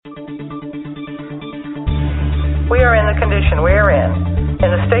we are in the condition we are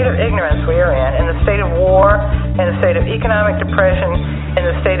in the state of ignorance we are in the state of war, in the state of economic depression, in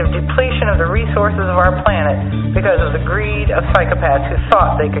the state of depletion of the resources of our planet because of the greed of psychopaths who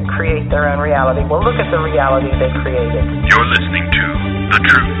thought they could create their own reality. Well, look at the reality they created. You're listening to The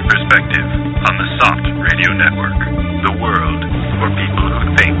Truth Perspective on the Soft Radio Network, the world for people who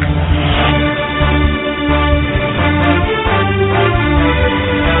think.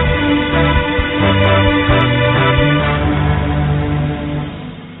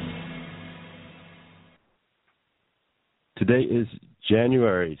 Today is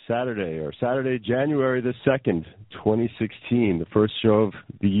Saturday, January the 2nd, 2016, the first show of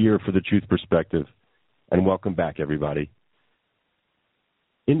the year for The Truth Perspective. And welcome back, everybody.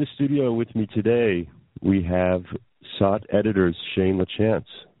 In the studio with me today, we have SOT editors Shane LaChance.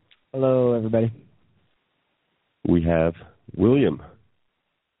 Hello, everybody. We have William.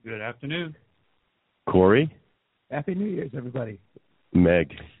 Good afternoon. Corey. Happy New Year's, everybody.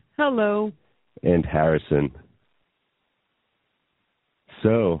 Meg. Hello. And Harrison.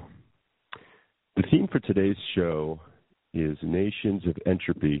 So, the theme for today's show is Nations of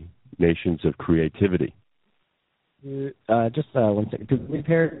Entropy, Nations of Creativity. Just 1 second. Could we have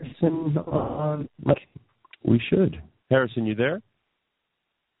Harrison on? We should. Harrison, you there?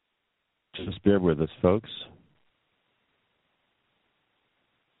 Just bear with us, folks.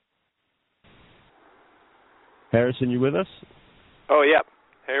 Harrison, you with us? Oh, yeah.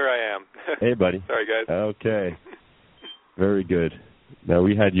 Here I am. Hey, buddy. Sorry, guys. Okay. Very good. Now,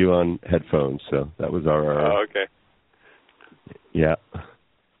 we had you on headphones, so that was our... Oh, okay. Yeah.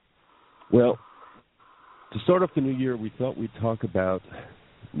 Well, to start off the new year, we thought we'd talk about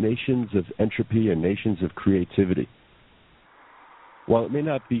nations of entropy and nations of creativity. While it may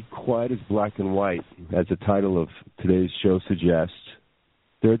not be quite as black and white as the title of today's show suggests,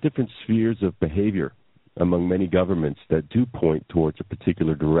 there are different spheres of behavior among many governments that do point towards a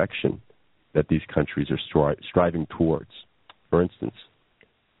particular direction that these countries are striving towards. For instance,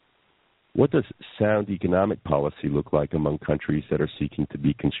 what does sound economic policy look like among countries that are seeking to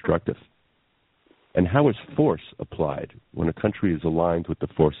be constructive? And how is force applied when a country is aligned with the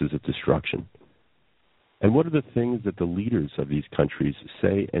forces of destruction? And what are the things that the leaders of these countries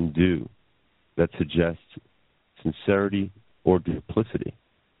say and do that suggest sincerity or duplicity?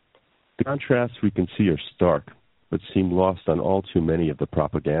 The contrasts we can see are stark, but seem lost on all too many of the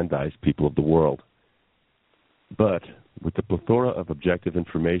propagandized people of the world. But with the plethora of objective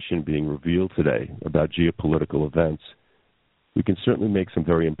information being revealed today about geopolitical events, we can certainly make some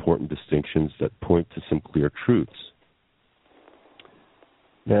very important distinctions that point to some clear truths.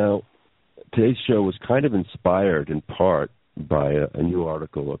 Now, today's show was kind of inspired in part by a new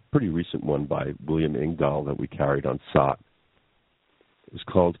article, a pretty recent one by William Engdahl that we carried on SOT. It was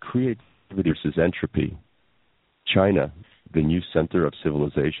called Creativity versus Entropy, China, the New Center of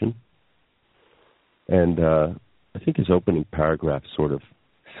Civilization. And I think his opening paragraph sort of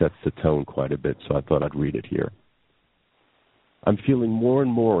sets the tone quite a bit, so I thought I'd read it here. I'm feeling more and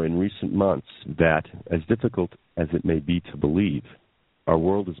more in recent months that, as difficult as it may be to believe, our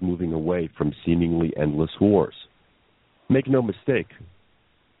world is moving away from seemingly endless wars. Make no mistake,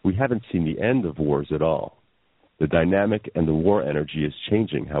 we haven't seen the end of wars at all. The dynamic and the war energy is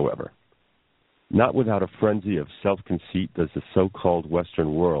changing, however. Not without a frenzy of self-conceit does the so-called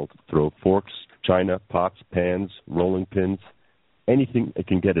Western world throw forks, china, pots, pans, rolling pins, anything it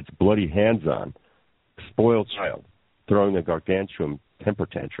can get its bloody hands on, spoiled child, throwing a gargantuan temper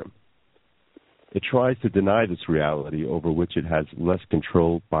tantrum. It tries to deny this reality over which it has less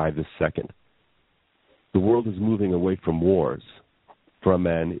control by the second. The world is moving away from wars, from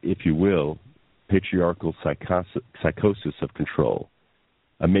an, if you will, patriarchal psychosis of control,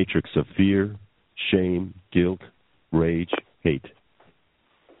 a matrix of fear, shame, guilt, rage, hate.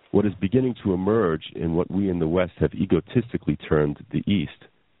 What is beginning to emerge in what we in the West have egotistically termed the East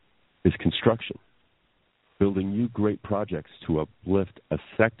is construction, building new great projects to uplift a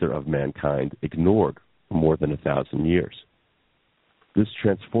sector of mankind ignored for more than 1,000 years. This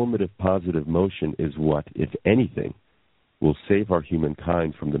transformative positive motion is what, if anything, will save our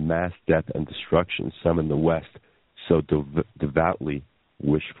humankind from the mass death and destruction some in the West so devoutly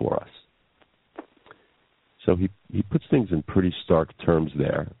wish for us. So he puts things in pretty stark terms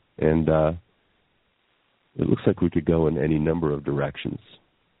there, and it looks like we could go in any number of directions.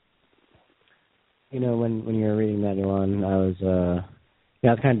 You know, when you were reading that, Elan, I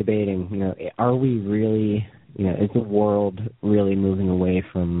was kind of debating, are we really, is the world really moving away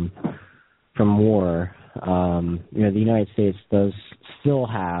from war? The United States does still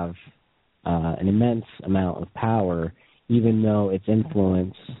have an immense amount of power, even though its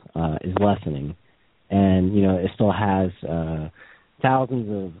influence is lessening. and it still has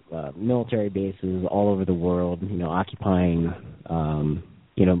thousands of military bases all over the world, occupying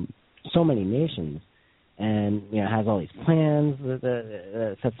so many nations, and it has all these plans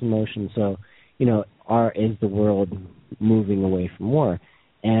that sets in motion. So is the world moving away from war?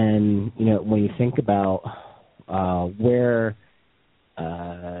 And when you think about where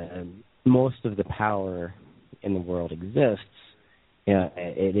most of the power in the world exists,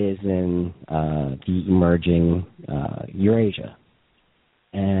 it is in the emerging Eurasia,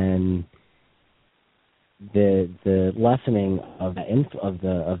 and the lessening of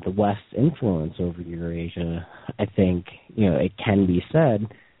the West's influence over Eurasia, I think it can be said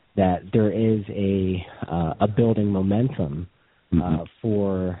that there is a building momentum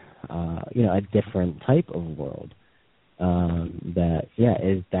for a different type of world that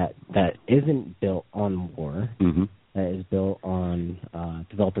isn't built on war, that is built on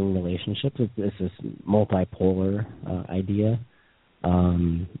developing relationships. It's this multipolar idea,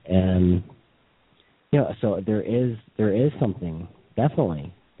 and so there is something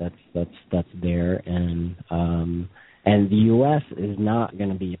definitely that's there, and the U.S. is not going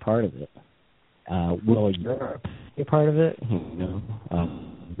to be a part of it. Will Europe be a part of it?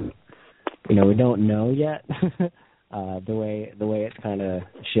 We don't know yet. The way it's kind of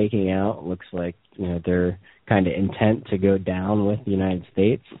shaking out, looks like they're kind of intent to go down with the United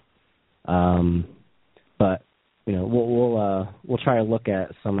States. But we'll try to look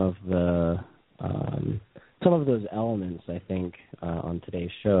at some of those elements, I think, on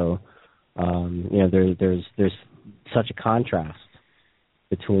today's show. There's such a contrast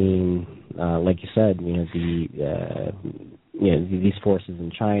between, like you said, these forces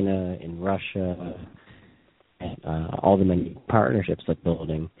in China, in Russia, and all the many partnerships that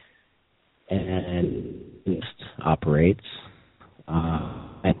building and operates,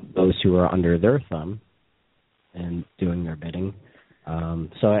 and those who are under their thumb and doing their bidding.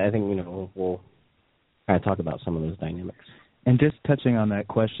 So I think we'll kind of talk about some of those dynamics. And just touching on that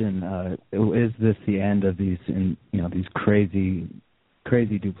question, is this the end of these crazy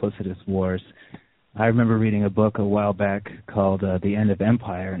duplicitous wars? I remember reading a book a while back called The End of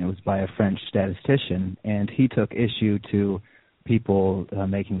Empire, and it was by a French statistician, and he took issue to people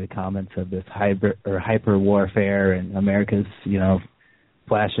making the comments of this hyper warfare, and America's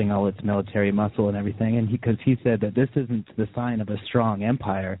flashing all its military muscle and everything, and because he said that this isn't the sign of a strong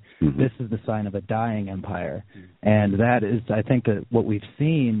empire, this is the sign of a dying empire. And that is, I think, what we've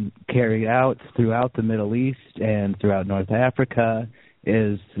seen carried out throughout the Middle East and throughout North Africa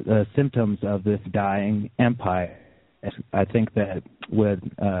is symptoms of this dying empire. I think that when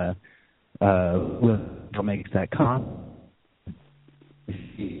makes that comment,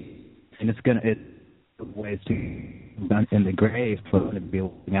 and it's ways to in the grave, but to be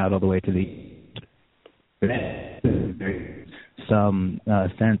looking out all the way to there's some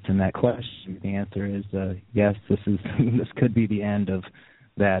sense in that question. The answer is yes. This could be the end of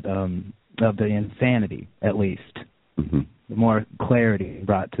that of the insanity, at least. More clarity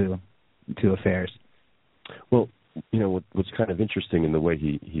brought to affairs. Well, what's kind of interesting in the way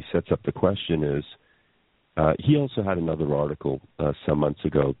he sets up the question is he also had another article some months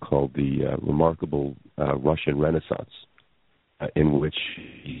ago called The Remarkable Russian Renaissance, in which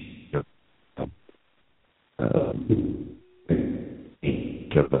he had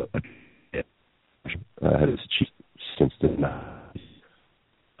his chief since the 90s,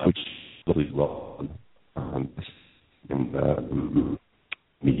 which is really wrong on this in the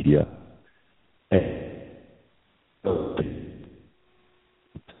media.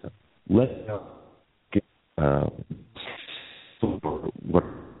 Let's get what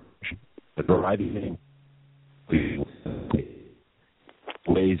the driving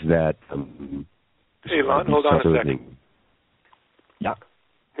ways that Elan, hold on a second. Yeah.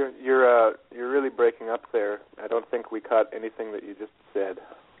 You're really breaking up there. I don't think we caught anything that you just said.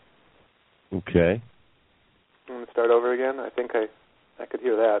 Okay. I'm going to start over again. I think I could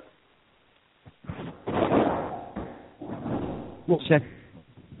hear that. We'll check.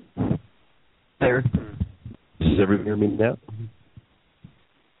 There. Does everyone hear me now?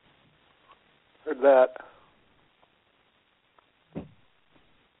 Heard that.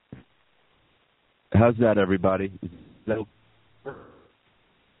 How's that, everybody? Is that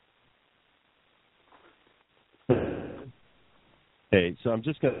okay, so I'm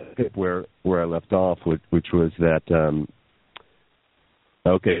just going to pick where I left off, which was that.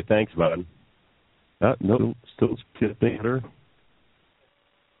 Okay, thanks, bud. No, still better.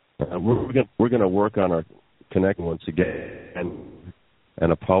 We're going to work on our connect once again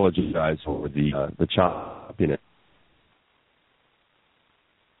and apologize for the choppiness.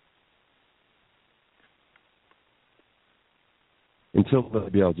 until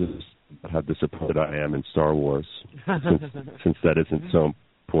maybe I'll just how disappointed I am in Star Wars, since that isn't so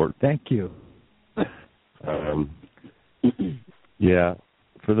important. Thank you. Yeah,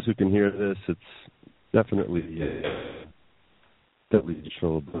 for those who can hear this, it's definitely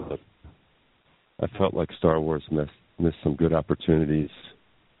additional. But I felt like Star Wars missed some good opportunities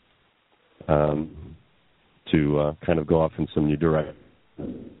to kind of go off in some new direction.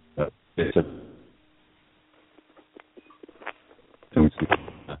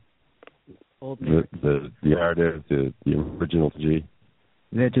 The narrative, the original trilogy.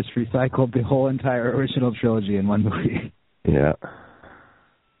 They just recycled the whole entire original trilogy in one movie. Yeah.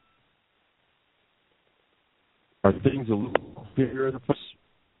 Are things a little clearer in the first?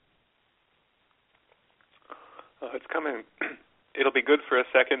 It's coming. It'll be good for a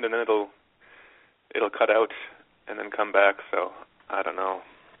second, and then it'll cut out and then come back. So I don't know.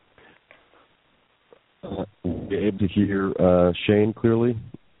 Be able to hear Shane clearly?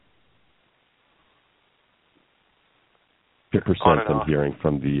 50% I'm hearing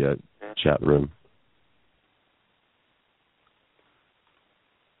from the chat room.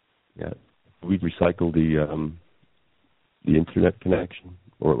 Yeah, we recycle the internet connection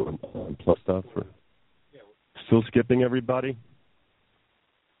or plus stuff. Or still skipping everybody?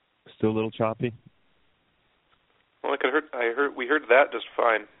 Still a little choppy? Well, we heard that just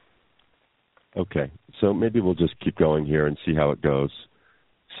fine. Okay, so maybe we'll just keep going here and see how it goes,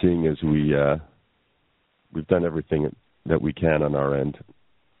 seeing as we've done everything that we can on our end.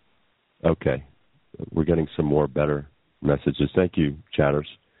 Okay, we're getting some more better messages. Thank you, chatters.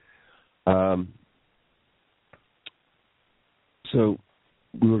 So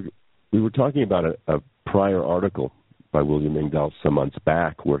we were talking about a prior article by William Engdahl some months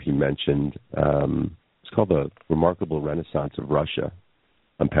back where he mentioned it's called The Remarkable Renaissance of Russia.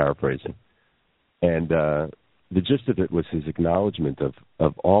 I'm paraphrasing. And the gist of it was his acknowledgement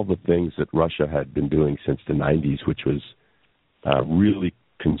of all the things that Russia had been doing since the 90s, which was really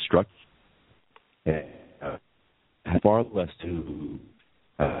constructive and had far less to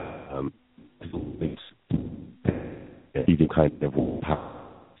even kind of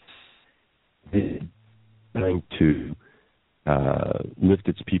trying to lift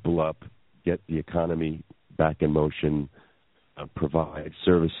its people up, get the economy back in motion, provide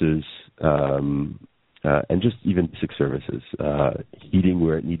services, and just even basic services, heating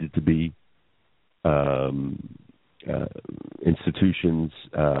where it needed to be, institutions,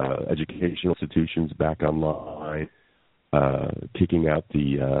 educational institutions back online, kicking out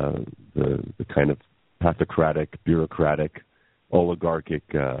the kind of pathocratic, bureaucratic, oligarchic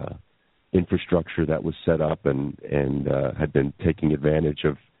infrastructure that was set up and had been taking advantage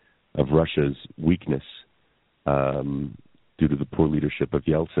of Russia's weakness due to the poor leadership of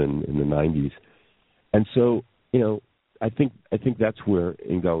Yeltsin in the 90s. And so, I think that's where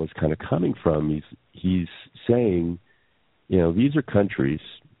Engdahl is kind of coming from. He's saying, these are countries,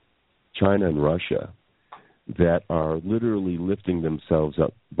 China and Russia, that are literally lifting themselves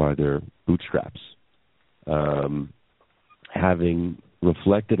up by their bootstraps, having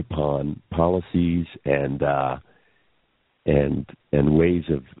reflected upon policies and ways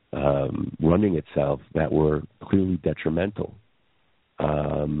of running itself that were clearly detrimental.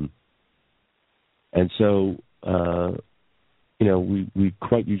 And so, we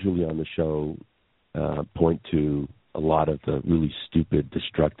quite usually on the show point to a lot of the really stupid,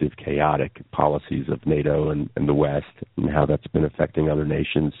 destructive, chaotic policies of NATO and the West and how that's been affecting other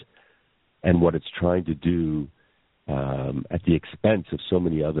nations and what it's trying to do at the expense of so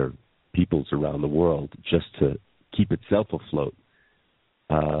many other peoples around the world just to keep itself afloat.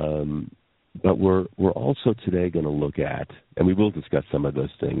 But we're also today going to look at, and we will discuss some of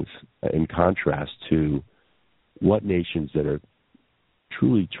those things in contrast to what nations that are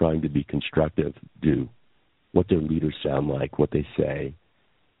truly trying to be constructive do, what their leaders sound like, what they say,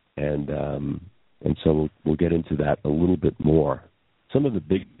 and so we'll get into that a little bit more. Some of the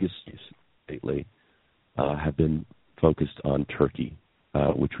biggest lately have been focused on Turkey,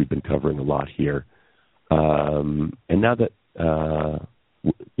 which we've been covering a lot here, and now that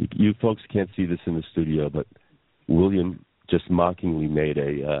you folks can't see this in the studio, but William just mockingly made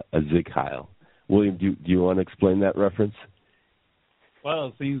a Zig Heil. William, do you want to explain that reference? Well,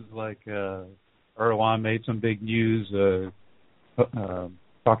 it seems like Erdogan made some big news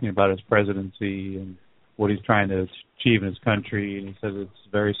talking about his presidency and what he's trying to achieve in his country, and he says it's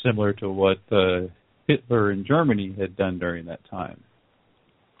very similar to what Hitler in Germany had done during that time.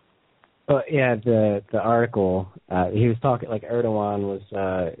 Well, yeah, the article, he was talking, like Erdogan was,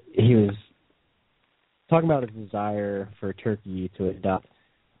 he was talking about his desire for Turkey to adopt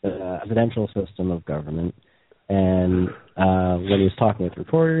a presidential system of government, And when he was talking with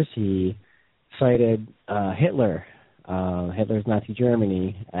reporters, he cited Hitler, Hitler's Nazi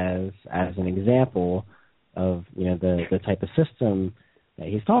Germany, as an example of the type of system that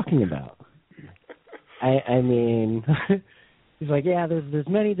he's talking about. I mean, he's like, yeah, there's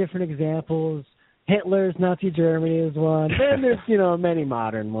many different examples. Hitler's Nazi Germany is one. Then there's many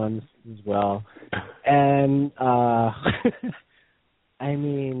modern ones as well. And I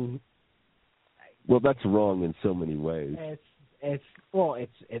mean, well, that's wrong in so many ways. It's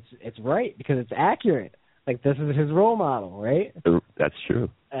right because it's accurate. Like, this is his role model, right? That's true.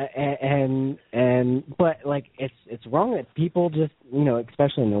 But like it's wrong that people just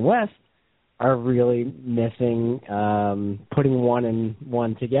especially in the West are really missing putting one and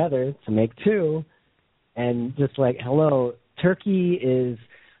one together to make two, and just like Turkey is.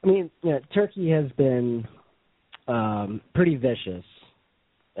 I mean, Turkey has been pretty vicious,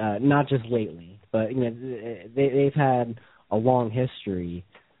 not just lately, but they've had a long history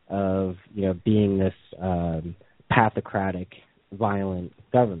of being this pathocratic, violent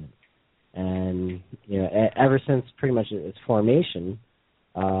government, and ever since pretty much its formation,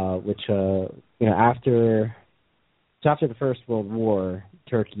 which after the First World War,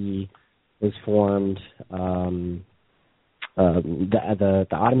 Turkey was formed. The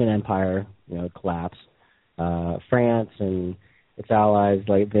Ottoman Empire collapsed. France and its allies,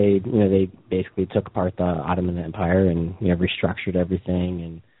 they basically took apart the Ottoman Empire and restructured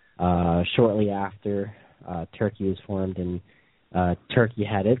everything. And shortly after, Turkey was formed, and Turkey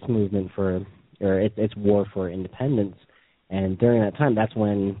had its movement its war for independence. And during that time, that's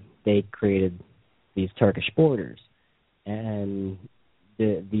when they created these Turkish borders. And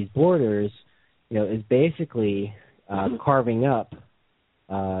these borders, is basically carving up,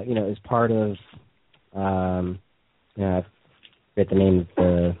 as part of, I forget the name of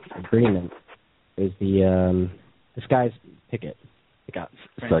the agreement. Is the Sykes Picket.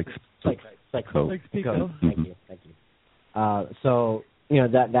 Sykes-Picot. Thank you. So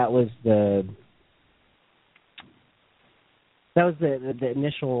that was the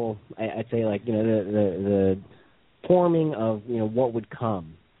initial, I'd say, the forming of what would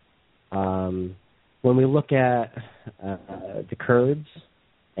come. When we look at the Kurds,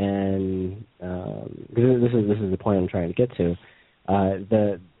 and this is the point I'm trying to get to,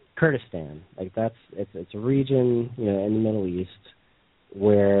 the Kurdistan, it's a region in the Middle East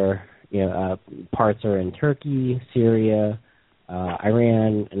where parts are in Turkey, Syria,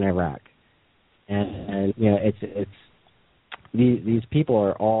 Iran, and Iraq, and it's these people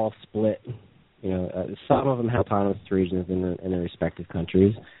are all split. Some of them have autonomous regions in their respective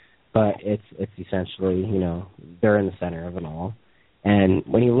countries, but it's essentially they're in the center of it all. And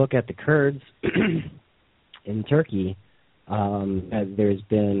when you look at the Kurds in Turkey, there's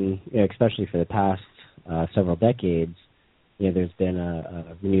been, especially for the past several decades, there's been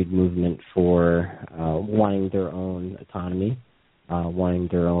a renewed movement for wanting their own autonomy, wanting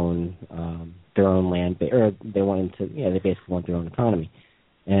their own land, or they basically want their own autonomy,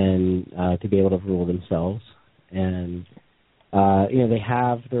 and to be able to rule themselves. And they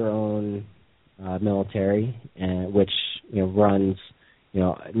have their own military, which runs.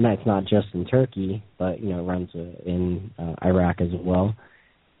 It's not just in Turkey, but runs in Iraq as well.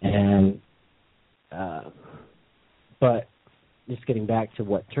 And but just getting back to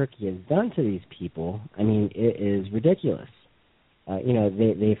what Turkey has done to these people, I mean, it is ridiculous.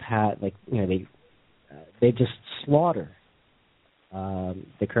 They've had they just slaughter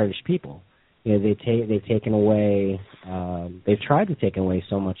the Kurdish people. They've taken away. They've tried to take away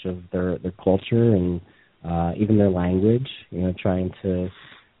so much of their culture and even their language. Trying to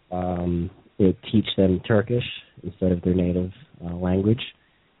teach them Turkish instead of their native language.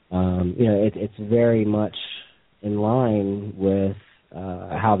 It's very much in line with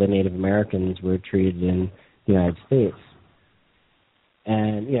how the Native Americans were treated in the United States.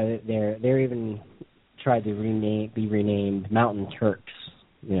 And they're even tried to be renamed Mountain Turks,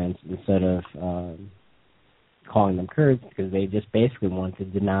 instead of calling them Kurds, because they just basically want to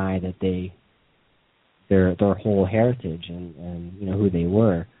deny that their whole heritage and who they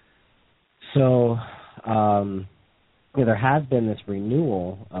were. So there has been this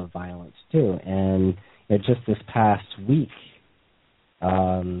renewal of violence too, and just this past week,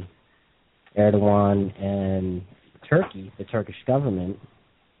 Erdogan and Turkey, the Turkish government,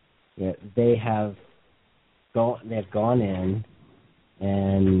 they've gone in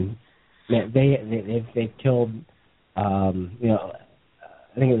and they've killed, I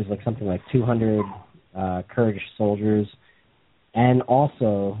think it was something like 200 Kurdish soldiers, and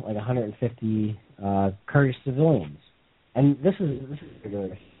also 150 Kurdish civilians. And this is a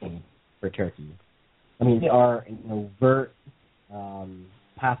regular thing for Turkey. I mean, they are in an overt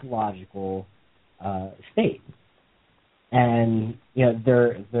pathological state. And,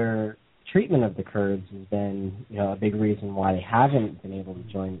 their treatment of the Kurds has been, a big reason why they haven't been able to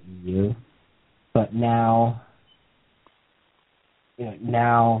join the EU. But now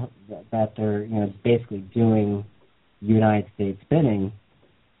that they're, basically doing United States bidding,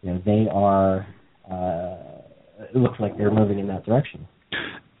 they are, it looks like they're moving in that direction.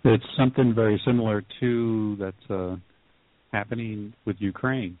 It's something very similar to that's happening with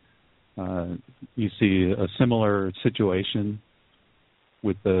Ukraine. You see a similar situation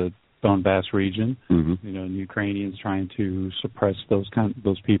with the Donbass region. Mm-hmm. Ukrainians trying to suppress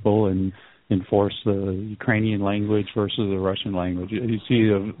those people and enforce the Ukrainian language versus the Russian language. You see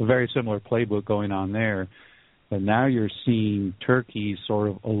a very similar playbook going on there. But now you're seeing Turkey sort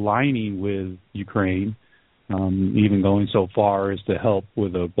of aligning with Ukraine, even going so far as to help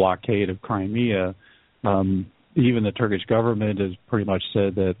with a blockade of Crimea. Even the Turkish government has pretty much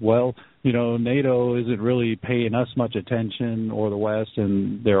said that, NATO isn't really paying us much attention, or the West,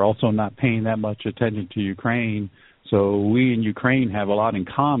 and they're also not paying that much attention to Ukraine. So we in Ukraine have a lot in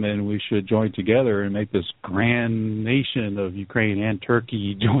common. We should join together and make this grand nation of Ukraine and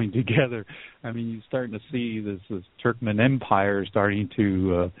Turkey join together. I mean, you're starting to see this Turkmen empire starting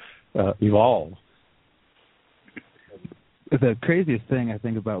to evolve. The craziest thing I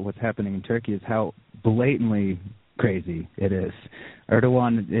think about what's happening in Turkey is how blatantly crazy it is.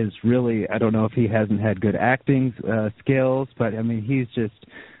 Erdogan is really, I don't know if he hasn't had good acting skills, but I mean, he's just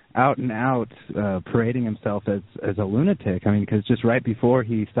out and out parading himself as a lunatic. I mean, because just right before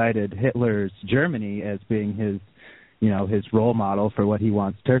he cited Hitler's Germany as being his role model for what he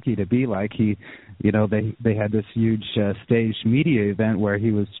wants Turkey to be like, they had this huge staged media event where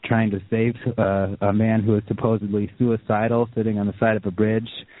he was trying to save a man who was supposedly suicidal sitting on the side of a bridge.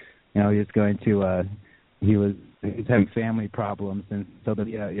 He's having family problems, and so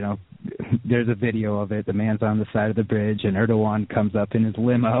there's a video of it. The man's on the side of the bridge, and Erdogan comes up in his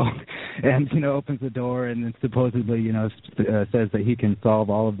limo, and opens the door, and then supposedly says that he can solve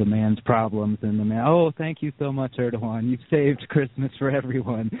all of the man's problems. And the man, oh, thank you so much, Erdogan. You've saved Christmas for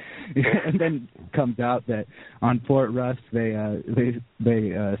everyone. And then comes out that on Fort Russ they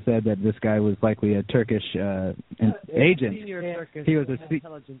said that this guy was likely a Turkish agent. He was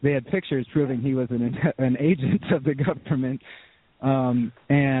they had pictures proving he was an agent of the government. And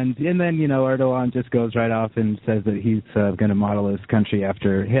then Erdogan just goes right off and says that he's going to model his country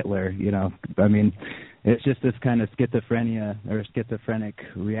after Hitler. I mean, it's just this kind of schizophrenia or schizophrenic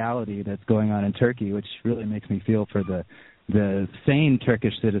reality that's going on in Turkey, which really makes me feel for the sane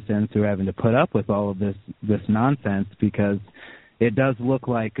Turkish citizens who are having to put up with all of this nonsense, because it does look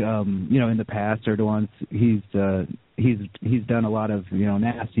like in the past Erdogan's he's done a lot of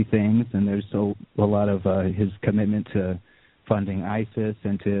nasty things, and there's a lot of his commitment to funding ISIS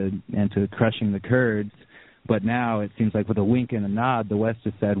and to crushing the Kurds. But now it seems like with a wink and a nod, the West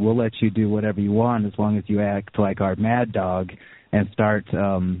has said, we'll let you do whatever you want as long as you act like our mad dog and start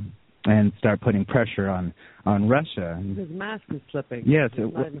putting pressure on Russia. His mask is slipping. Yes,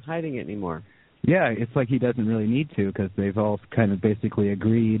 he's not even hiding it anymore. Yeah, it's like he doesn't really need to, because they've all kind of basically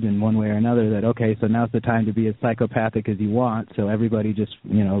agreed in one way or another that, okay, so now's the time to be as psychopathic as you want, so everybody just,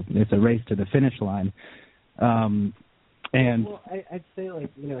 it's a race to the finish line. I'd say,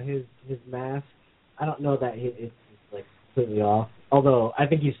 his mask, I don't know that it's completely off, although I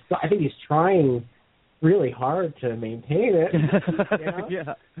think he's trying really hard to maintain it.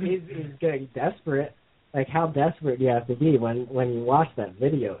 Yeah. He's getting desperate. Like, how desperate do you have to be when you watch that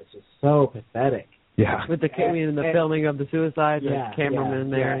video? It's just so pathetic. Yeah. With the filming of the suicide, the cameraman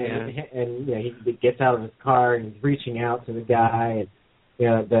there. And he gets out of his car and he's reaching out to the guy.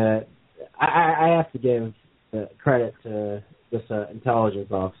 And, I have to give the credit to this intelligence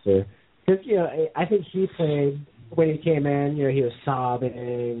officer, because I think he played, when he came in, he was sobbing,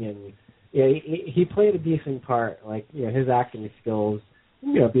 and he played a decent part. Like, his acting skills,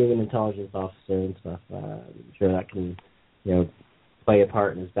 being an intelligence officer and stuff, I'm sure that can, play a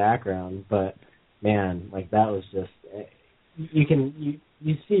part in his background. But man, that was just, you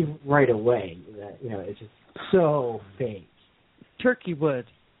see right away that it's just so fake. Turkey wood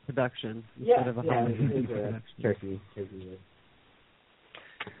production instead of a Hollywood production. Turkey wood.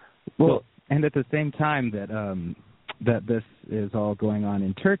 Well, and at the same time that this is all going on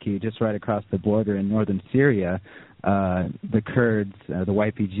in Turkey, just right across the border in northern Syria, the Kurds, the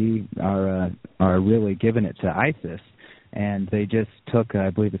YPG, are really giving it to ISIS, and they just took,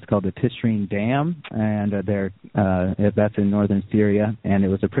 I believe it's called the Tishreen Dam, and that's in northern Syria, and it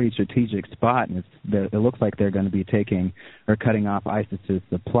was a pretty strategic spot, and it looks like they're going to be taking or cutting off ISIS's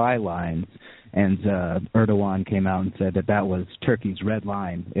supply lines, And Erdogan came out and said that was Turkey's red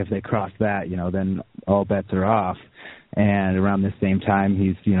line. If they cross that, then all bets are off. And around the same time,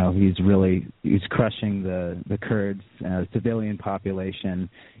 he's crushing the Kurds, civilian population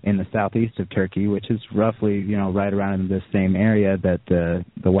in the southeast of Turkey, which is roughly, right around in the same area that the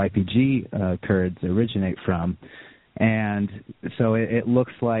YPG Kurds originate from. And so it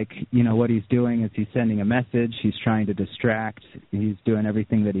looks like, what he's doing is he's sending a message. He's trying to distract. He's doing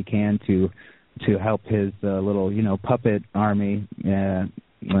everything that he can to help his little, puppet army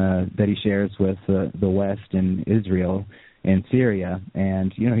that he shares with the West and Israel and Syria.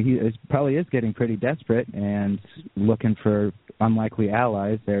 And, he probably is getting pretty desperate and looking for unlikely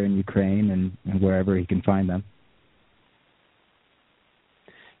allies there in Ukraine and wherever he can find them.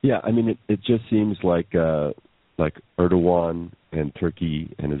 Yeah, I mean, it just seems like Erdogan and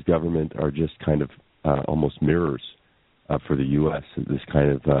Turkey and his government are just kind of almost mirrors for the U.S. This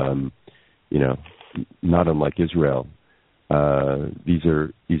kind of, not unlike Israel. These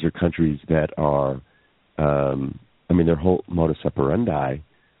are countries that are, their whole modus operandi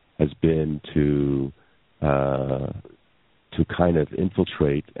has been to kind of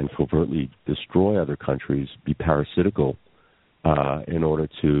infiltrate and covertly destroy other countries, be parasitical, in order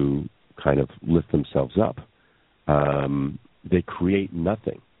to kind of lift themselves up. They create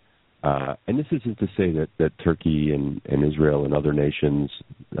nothing. And this isn't to say that Turkey and Israel and other nations,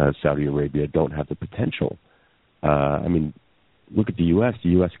 Saudi Arabia, don't have the potential. Look at the U.S. The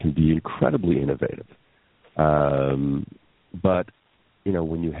U.S. can be incredibly innovative. But,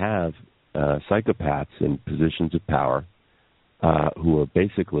 when you have psychopaths in positions of power who are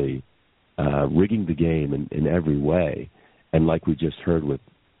basically rigging the game in every way, and like we just heard with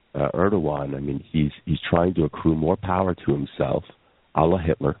Erdogan, he's trying to accrue more power to himself, a la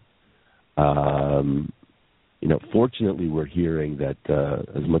Hitler. Fortunately, we're hearing that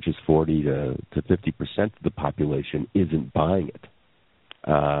as much as 40 to 50% of the population isn't buying it.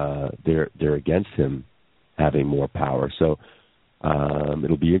 They're against him having more power. So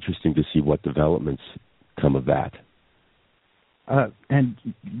it'll be interesting to see what developments come of that.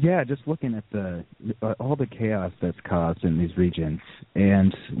 Just looking at all the chaos that's caused in these regions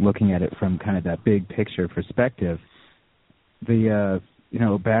and looking at it from kind of that big picture perspective,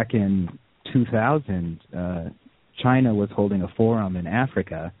 back in 2000, China was holding a forum in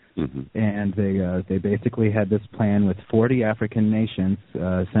Africa, and they basically had this plan with 40 African nations,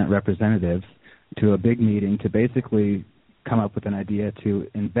 sent representatives to a big meeting to basically come up with an idea to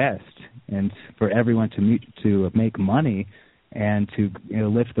invest and for everyone to make money and to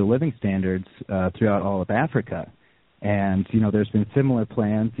lift the living standards throughout all of Africa. And there's been similar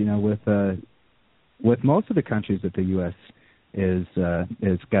plans with most of the countries that the U.S. is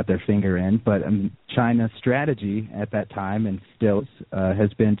got their finger in, but China's strategy at that time and still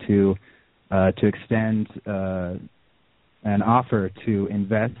has been to extend an offer to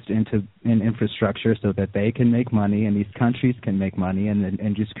invest in infrastructure so that they can make money and these countries can make money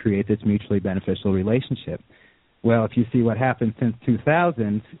and just create this mutually beneficial relationship. Well, if you see what happened since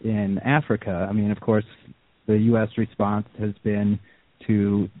 2000 in Africa, of course, the U.S. response has been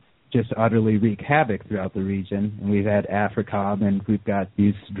to just utterly wreak havoc throughout the region. And we've had AFRICOM, and we've got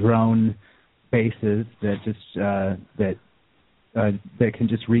these drone bases that just that can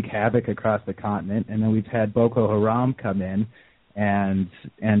just wreak havoc across the continent. And then we've had Boko Haram come in and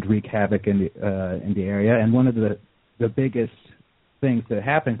wreak havoc in the area. And one of the biggest things that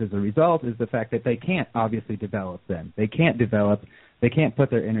happens as a result is the fact that they can't obviously develop them. They can't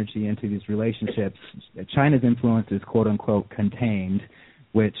put their energy into these relationships. China's influence is quote unquote contained,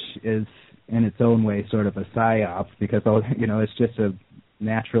 which is in its own way sort of a psyop because it's just a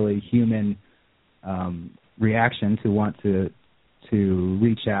naturally human reaction to want to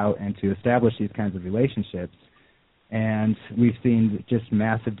reach out and to establish these kinds of relationships. And we've seen just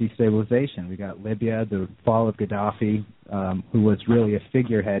massive destabilization. We got Libya, the fall of Gaddafi, who was really a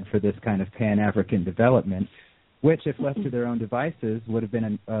figurehead for this kind of Pan-African development, which, if left to their own devices, would have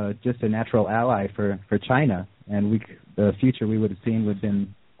been just a natural ally for China. And the future we would have seen would have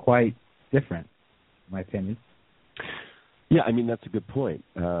been quite different, in my opinion. Yeah, that's a good point.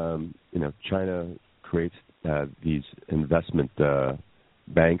 China creates these investment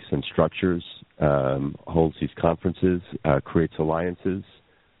banks and structures, holds these conferences, creates alliances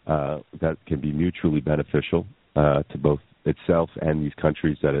that can be mutually beneficial to both itself and these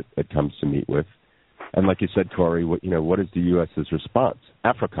countries that it comes to meet with. And like you said, Corey, what is the U.S.'s response?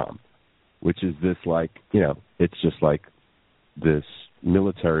 AFRICOM, which is this it's just like this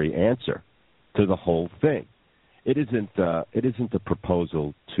military answer to the whole thing. It isn't a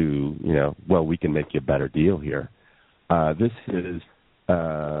proposal to we can make you a better deal here. This is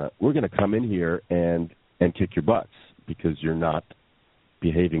we're going to come in here and kick your butts because you're not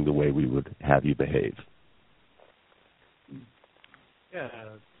behaving the way we would have you behave. Yeah,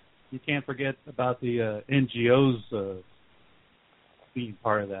 you can't forget about the NGOs being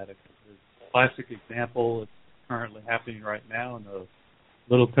part of that. It's a classic example. It's currently happening right now in a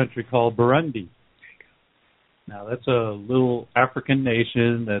little country called Burundi. Now, that's a little African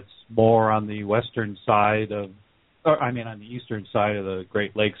nation that's more on the western side of, on the eastern side of the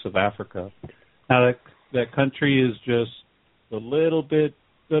Great Lakes of Africa. Now, that country is just a little bit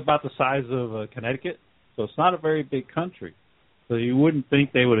about the size of Connecticut, so it's not a very big country. So you wouldn't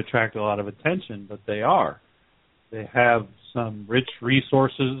think they would attract a lot of attention, but they are. They have some rich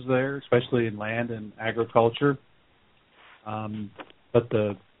resources there, especially in land and agriculture. But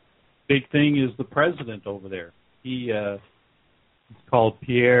the big thing is the president over there. He's called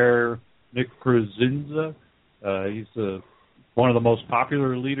Pierre Nkurunziza. He's one of the most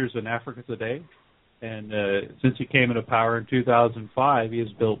popular leaders in Africa today. And since he came into power in 2005, he has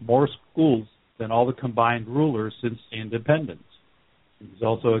built more schools than all the combined rulers since the independence. He's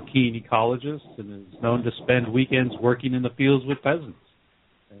also a keen ecologist and is known to spend weekends working in the fields with peasants.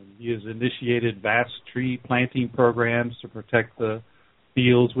 And he has initiated vast tree planting programs to protect the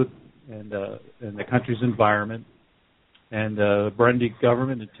fields and the country's environment. And the Burundi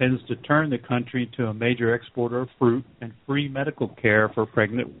government intends to turn the country into a major exporter of fruit and free medical care for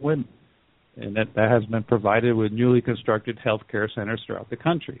pregnant women. And that has been provided with newly constructed health care centers throughout the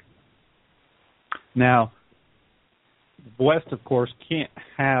country. Now, the West, of course, can't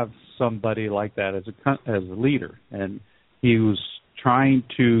have somebody like that as a leader. And he was trying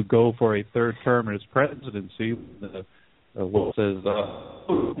to go for a third term in his presidency. What says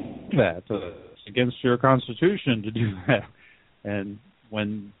that it's against your constitution to do that. And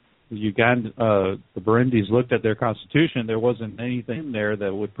when the Burundis looked at their constitution, there wasn't anything in there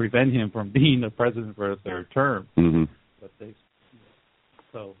that would prevent him from being the president for a third term. Mm-hmm. But they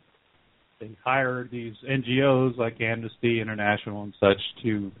hired these NGOs like Amnesty International and such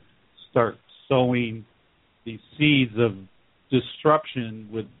to start sowing these seeds of disruption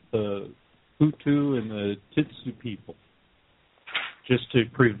with the Hutu and the Tutsi people, just to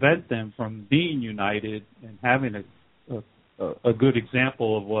prevent them from being united and having a good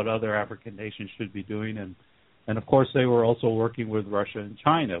example of what other African nations should be doing. And of course, they were also working with Russia and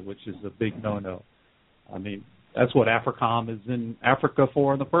China, which is a big no-no. I mean, that's what AFRICOM is in Africa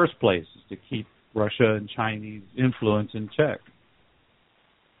for in the first place, is to keep Russia and Chinese influence in check.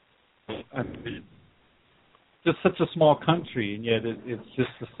 I mean, just such a small country, and yet it's just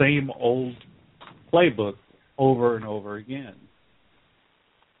the same old playbook over and over again.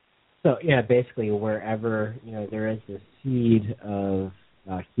 So, yeah, basically wherever, there is this seed of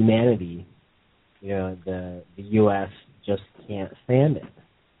humanity, the U.S. just can't stand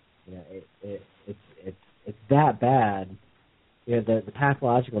it. It's that bad. The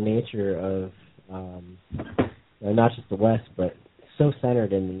pathological nature of not just the West, but so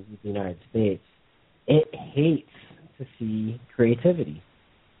centered in the United States, it hates to see creativity.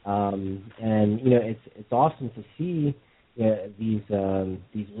 And it's awesome to see these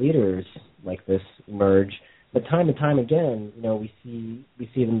leaders like this emerge, but time and time again, we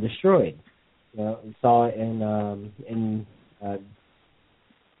see them destroyed. We saw it in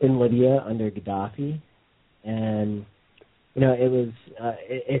Libya under Gaddafi. And it was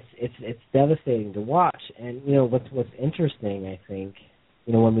it's devastating to watch. And what's interesting, I think,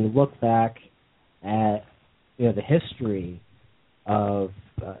 when we look back at the history of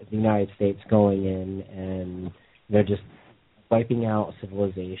the United States going in and just wiping out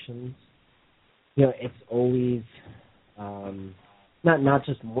civilizations, it's always not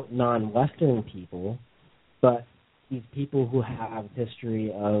just non-Western people, but these people who have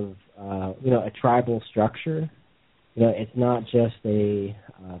history of, a tribal structure. It's not just a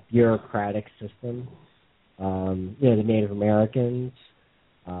bureaucratic system. The Native Americans,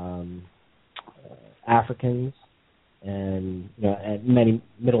 Africans, and many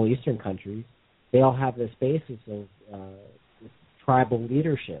Middle Eastern countries, they all have this basis of tribal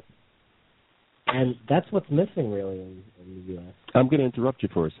leadership. And that's what's missing, really, in the U.S. I'm going to interrupt you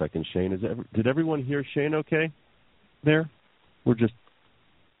for a second, Shane. Did everyone hear Shane okay there? We're just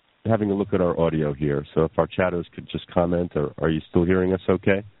having a look at our audio here, so if our chatters could just comment, or are you still hearing us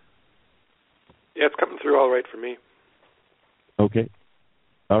okay? Yeah, it's coming through all right for me. Okay.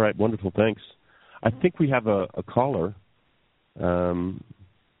 All right, wonderful, thanks. I think we have a caller.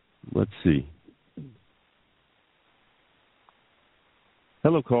 Let's see.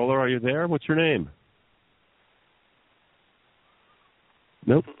 Hello, caller, are you there? What's your name?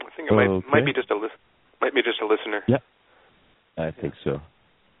 Nope. I think it might be just a listener. Yeah. I think so.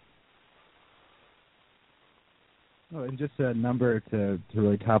 Oh, and just a number to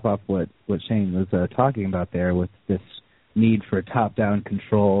really top off what Shane was talking about there, with this need for top-down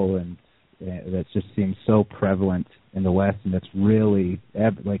control, and that just seems so prevalent in the West, and that's really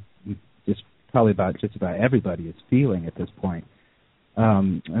just about everybody is feeling at this point.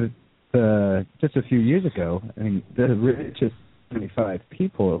 Just a few years ago, I mean, the richest 75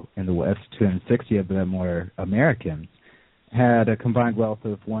 people in the West, 260 of them were Americans, had a combined wealth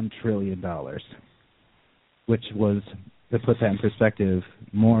of $1 trillion, which was, to put that in perspective,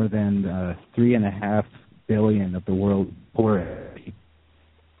 more than 3.5 billion of the world's poorest people.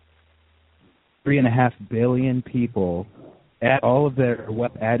 3.5 billion people, at all of their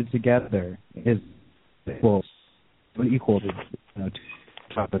wealth added together, is equal to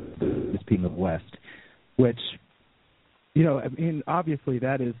top of this people of the West, which, I mean, obviously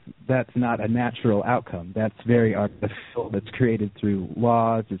that's not a natural outcome. That's very artificial. That's created through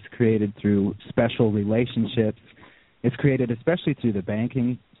laws. It's created through special relationships. It's created especially through the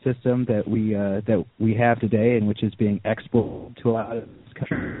banking system that we have today, and which is being exported to a lot of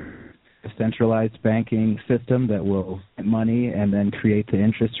countries. A centralized banking system that will get money and then create the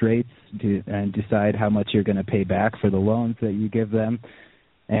interest rates and decide how much you're going to pay back for the loans that you give them.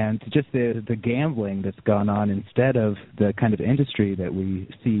 And just the gambling that's gone on instead of the kind of industry that we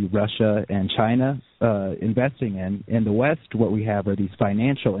see Russia and China investing in. In the West, what we have are these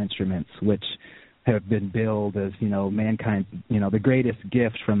financial instruments which have been billed as, mankind's, the greatest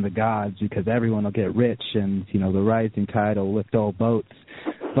gift from the gods, because everyone will get rich and, the rising tide will lift all boats.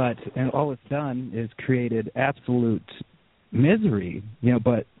 And all it's done is created absolute misery,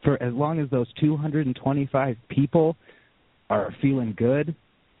 but for as long as those 225 people are feeling good,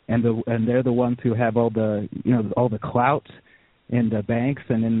 and they're the ones who have all the clout in the banks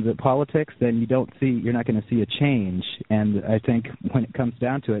and in the politics, then you're not going to see a change. And I think when it comes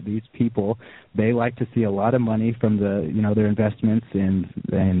down to it, these people, they like to see a lot of money from their investments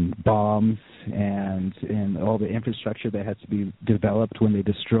in bombs and in all the infrastructure that has to be developed when they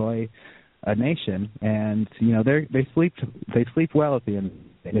destroy a nation. And they sleep well at the end.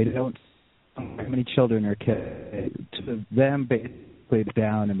 They don't know how many children are kids. To them, basically,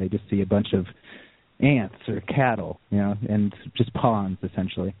 down, and they just see a bunch of ants or cattle, and just pawns,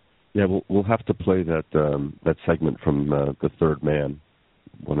 essentially. Yeah, we'll have to play that segment from The Third Man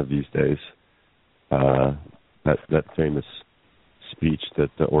one of these days. That famous speech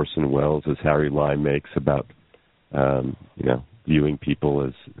that Orson Welles as Harry Lime makes about viewing people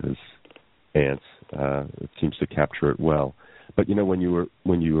as ants. It seems to capture it well. But when you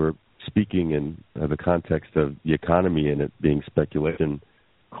were speaking in the context of the economy and it being speculation,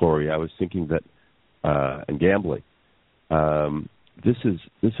 Corey, I was thinking that and gambling. This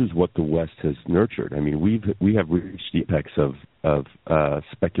is what the West has nurtured. I mean, we have reached the apex of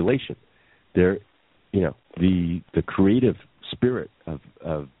speculation. There, the creative spirit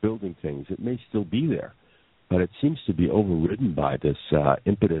of building things, it may still be there, but it seems to be overridden by this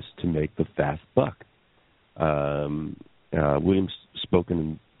impetus to make the fast buck. William's spoken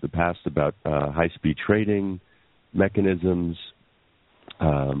in the past about high-speed trading mechanisms.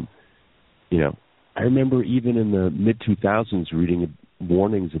 I remember even in the mid-2000s reading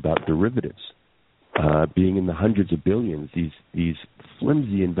warnings about derivatives being in the hundreds of billions, these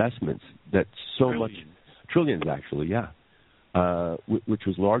flimsy investments that trillions actually, yeah, which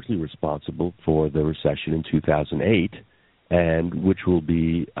was largely responsible for the recession in 2008, and which will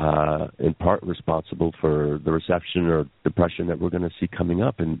be in part responsible for the recession or depression that we're going to see coming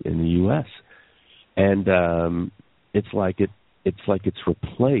up in the U.S. And it's like it's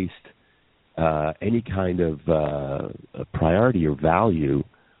replaced any kind of priority or value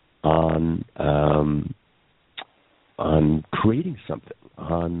on creating something,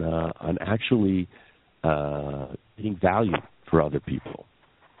 on actually getting value for other people.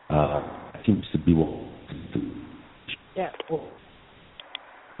 Seems to be what. Yeah, well,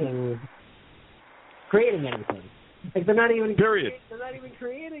 creating anything. Like they're not even. Period. They're not even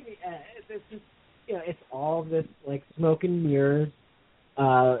creating. It's just it's all this like smoke and mirrors.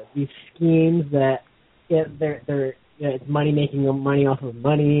 These schemes that they're it's money making money off of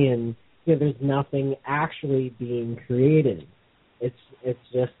money, and there's nothing actually being created. It's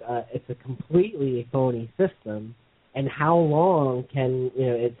just it's a completely phony system. And how long can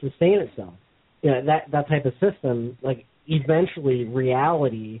it sustain itself? That type of system, like eventually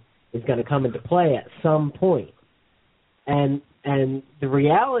reality is going to come into play at some point. And the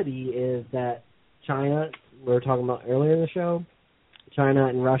reality is that China, we were talking about earlier in the show, China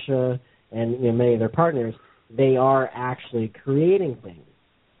and Russia and many of their partners, they are actually creating things.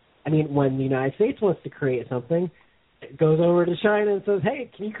 I mean, when the United States wants to create something, goes over to China and says, "Hey,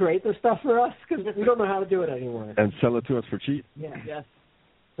 can you create this stuff for us? Because we don't know how to do it anymore." And sell it to us for cheap. Yeah. Yes.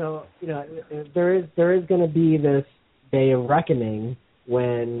 So there is going to be this day of reckoning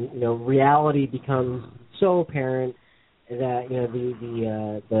when reality becomes so apparent that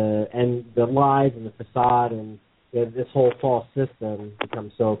the lies and the facade and this whole false system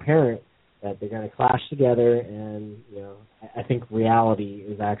becomes so apparent that they're going to clash together, and I think reality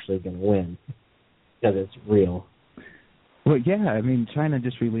is actually going to win because it's real. Well, yeah, I mean, China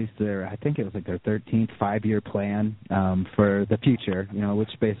just released their 13th 5-year plan for the future, which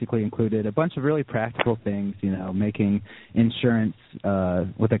basically included a bunch of really practical things, making insurance,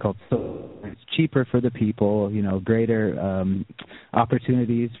 what they call insurance, cheaper for the people, greater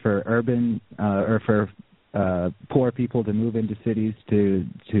opportunities for urban or for poor people to move into cities to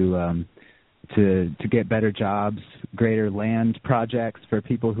get better jobs, greater land projects for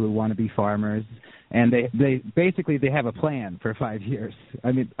people who want to be farmers. And they basically have a plan for 5 years.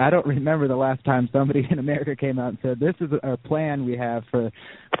 I mean, I don't remember the last time somebody in America came out and said, "This is a plan we have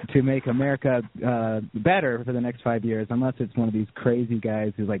to make America better for the next 5 years," unless it's one of these crazy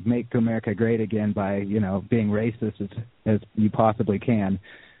guys who make America great again by being racist as you possibly can.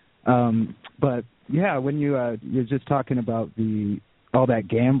 But yeah, when you're just talking about all that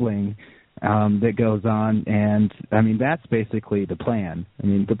gambling that goes on, and I mean that's basically the plan. I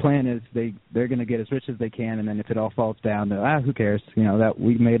mean the plan is they're going to get as rich as they can, and then if it all falls down, who cares? That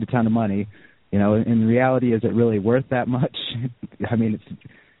we made a ton of money. In reality, is it really worth that much? I mean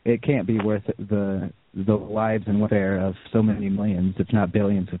it can't be worth the lives and welfare of so many millions, if not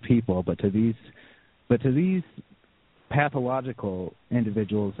billions, of people. But to these pathological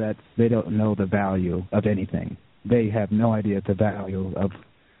individuals, they don't know the value of anything. They have no idea the value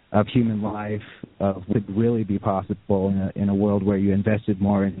of human life, of what would really be possible in a world where you invested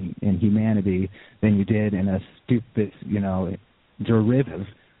more in humanity than you did in a stupid, derivative.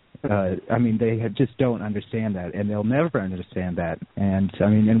 I mean, they just don't understand that, and they'll never understand that. And I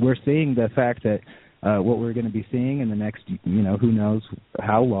mean, and we're seeing the fact that what we're going to be seeing in the next, who knows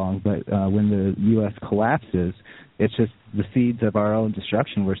how long, but when the U.S. collapses, it's just the seeds of our own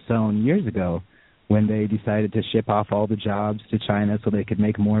destruction were sown years ago, when they decided to ship off all the jobs to China so they could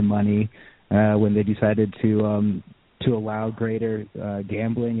make more money, when they decided to allow greater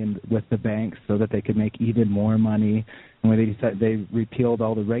gambling with the banks so that they could make even more money, and when they repealed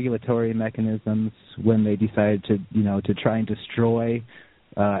all the regulatory mechanisms, when they decided to try and destroy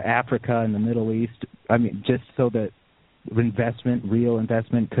Africa and the Middle East. I mean, just so that real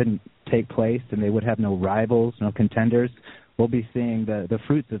investment couldn't take place and they would have no rivals, no contenders. We'll be seeing the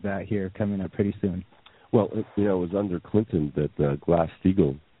fruits of that here coming up pretty soon. Well, it was under Clinton that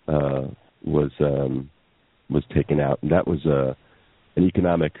Glass-Steagall was taken out, and that was an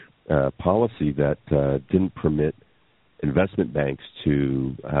economic policy that didn't permit investment banks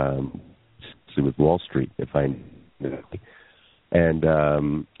to with Wall Street, and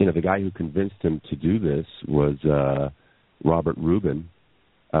the guy who convinced him to do this was Robert Rubin,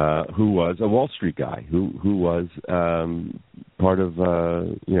 who was a Wall Street guy, who was part of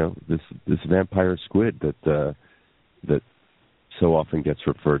this vampire squid that so often gets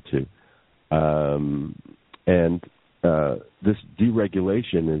referred to, and this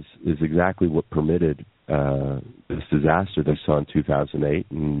deregulation is exactly what permitted this disaster they saw in 2008,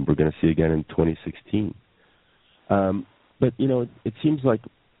 and we're going to see again in 2016. But it seems like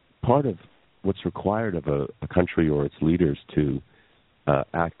part of what's required of a country or its leaders to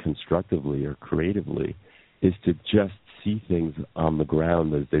act constructively or creatively is to just see things on the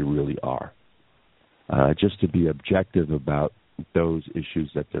ground as they really are, just to be objective about those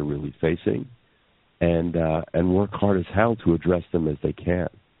issues that they're really facing, and work hard as hell to address them as they can.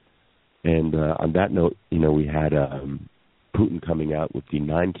 And on that note, we had Putin coming out with the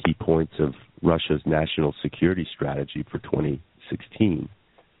 9 key points of Russia's national security strategy for 2016.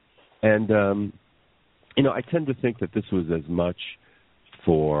 And, I tend to think that this was as much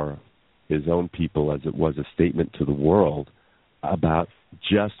for his own people as it was a statement to the world about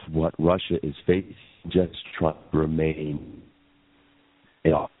just what Russia is facing, just trying to remain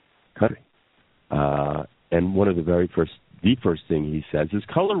a country. And one of the first thing he says is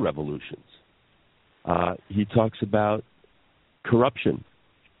color revolutions. He talks about corruption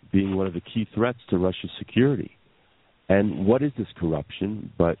being one of the key threats to Russia's security. And what is this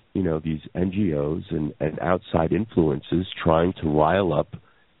corruption but, these NGOs and outside influences trying to rile up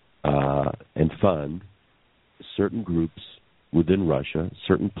and fund certain groups within Russia,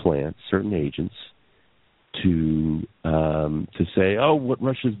 certain plants, certain agents, to say, oh, what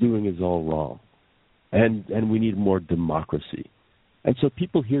Russia's doing is all wrong, and we need more democracy. And so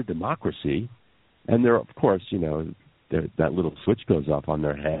people hear democracy, and they're, of course, that little switch goes off on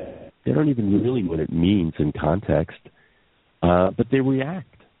their head. They don't even really know what it means in context, but they react.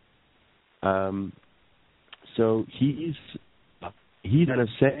 So he's kind of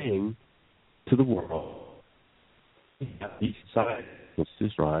saying to the world, each side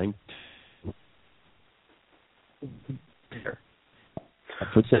is trying to.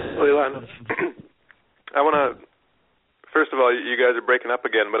 Well, Elan, I want to. First of all, you guys are breaking up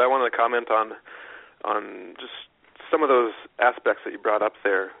again, but I want to comment on just some of those aspects that you brought up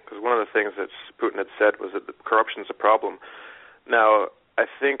there, because one of the things that Putin had said was that corruption is a problem. Now, I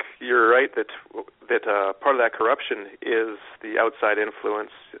think you're right that part of that corruption is the outside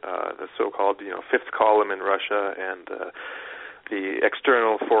influence, the so-called fifth column in Russia, and the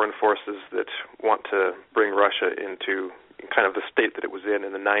external foreign forces that want to bring Russia into kind of the state that it was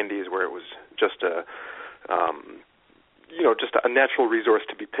in the 90s, where it was just a natural resource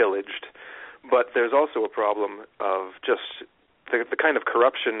to be pillaged. But there's also a problem of just the kind of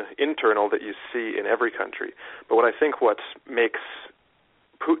corruption internal that you see in every country. But what I think what makes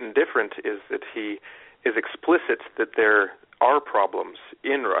Putin different is that he is explicit that there are problems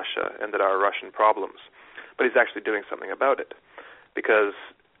in Russia and that are Russian problems, but he's actually doing something about it. Because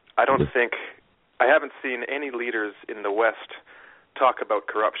I haven't seen any leaders in the West talk about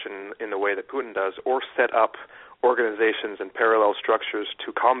corruption in the way that Putin does, or set up organizations and parallel structures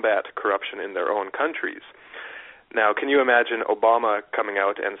to combat corruption in their own countries. Now, can you imagine Obama coming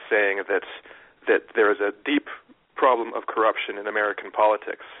out and saying that there is a deep problem of corruption in American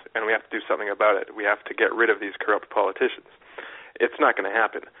politics, and we have to do something about it. We have to get rid of these corrupt politicians. It's not going to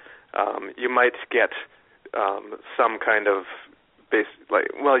happen. You might get some kind of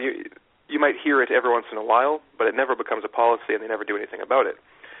you might hear it every once in a while, but it never becomes a policy, and they never do anything about it.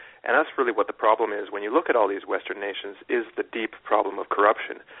 And that's really what the problem is when you look at all these Western nations, is the deep problem of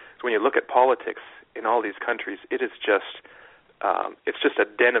corruption. So when you look at politics in all these countries, it is just it's just a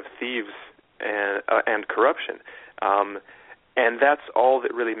den of thieves and corruption. And that's all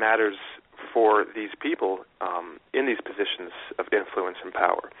that really matters for these people in these positions of influence and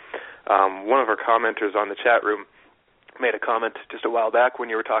power. One of our commenters on the chat room made a comment just a while back when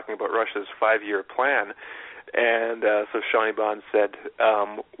you were talking about Russia's 5-year plan. And so Shawnee Bond said,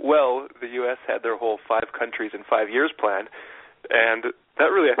 well, the U.S. had their whole 5 countries in 5 years plan. And that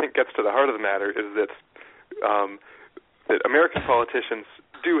really, I think, gets to the heart of the matter, is that American politicians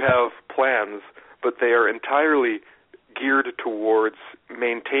do have plans, but they are entirely geared towards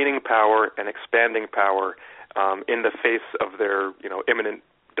maintaining power and expanding power in the face of their imminent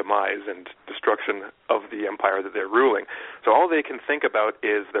demise and destruction of the empire that they're ruling. So all they can think about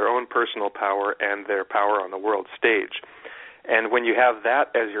is their own personal power and their power on the world stage. And when you have that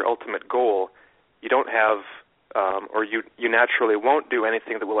as your ultimate goal, you don't have, or you naturally won't do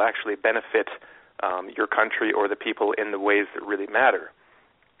anything that will actually benefit your country or the people in the ways that really matter.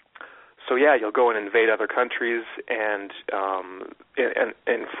 So yeah, you'll go and invade other countries and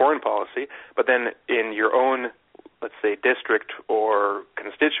in foreign policy, but then in your own, let's say, district or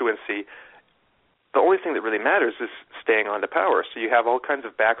constituency, the only thing that really matters is staying on to power. So you have all kinds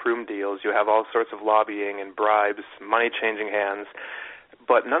of backroom deals, you have all sorts of lobbying and bribes, money changing hands,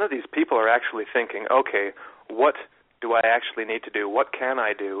 but none of these people are actually thinking, okay, what do I actually need to do? What can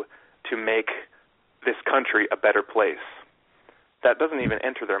I do to make this country a better place? That doesn't even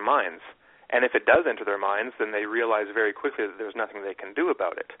enter their minds. And if it does enter their minds, then they realize very quickly that there's nothing they can do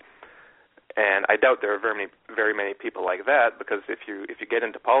about it. And I doubt there are very many people like that, because if you get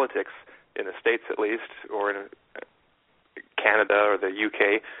into politics, in the States at least, or in Canada or the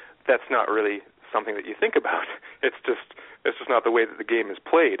UK, that's not really something that you think about. It's just not the way that the game is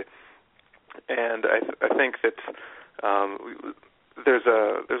played. And I think that there's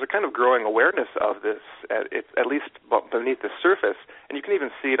a kind of growing awareness of this, at least beneath the surface, and you can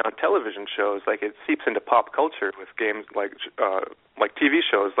even see it on television shows. Like, it seeps into pop culture with games like TV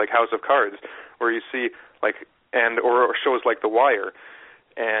shows like House of Cards, where you see or shows like The Wire,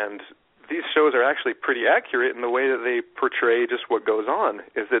 and these shows are actually pretty accurate in the way that they portray just what goes on.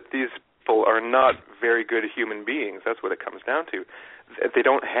 Is that these people are not very good human beings. That's what it comes down to. They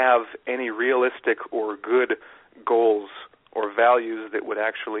don't have any realistic or good goals or values that would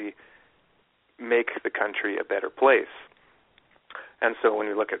actually make the country a better place. And so when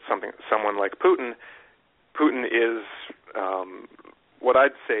you look at someone like Putin is what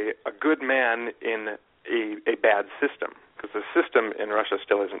I'd say a good man in a bad system, because the system in Russia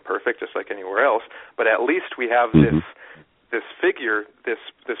still isn't perfect, just like anywhere else, but at least we have this figure,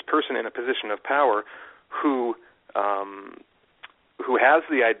 this person in a position of power who has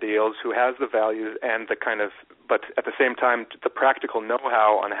the ideals, who has the values, and but at the same time, the practical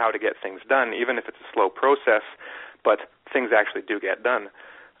know-how on how to get things done, even if it's a slow process. but things actually do get done.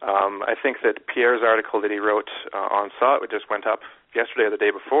 I think that Pierre's article that he wrote on SOT, which just went up yesterday or the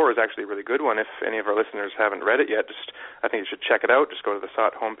day before, is actually a really good one. If any of our listeners haven't read it yet, I think you should check it out. Just go to the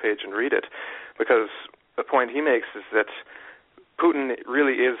SOT homepage and read it, because the point he makes is that Putin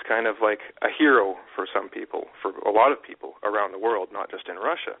really is kind of like a hero for some people, for a lot of people around the world, not just in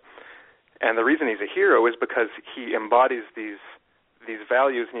Russia. And the reason he's a hero is because he embodies these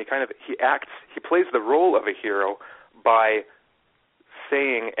values, and he plays the role of a hero by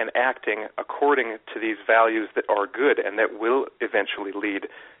saying and acting according to these values that are good and that will eventually lead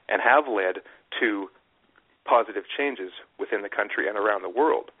and have led to positive changes within the country and around the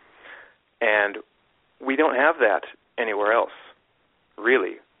world. And we don't have that anywhere else,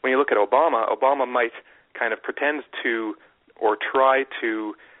 really. When you look at Obama might kind of pretend to or try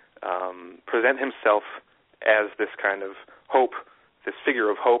to present himself as this kind of hope, this figure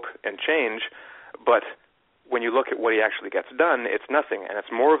of hope and change, but when you look at what he actually gets done, it's nothing, and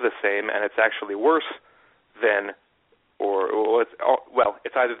it's more of the same, and it's actually worse than,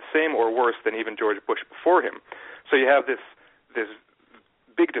 it's either the same or worse than even George Bush before him. So you have this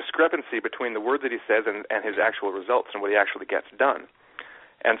big discrepancy between the word that he says and his actual results and what he actually gets done.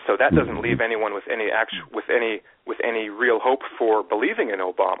 And so that doesn't leave anyone with any real hope for believing in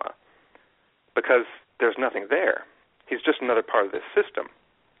Obama, because there's nothing there. He's just another part of this system.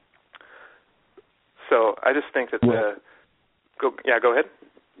 So I just think that go ahead.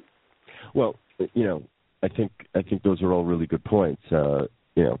 Well, I think those are all really good points. At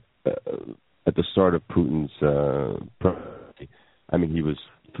the start of Putin's presidency, he was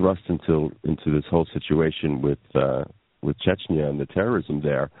thrust into this whole situation with Chechnya and the terrorism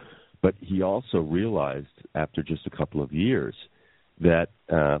there, but he also realized after just a couple of years that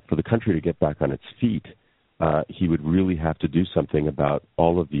for the country to get back on its feet, he would really have to do something about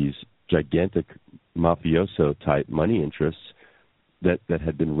all of these gigantic mafioso-type money interests that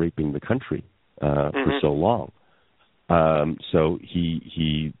had been raping the country for so long. So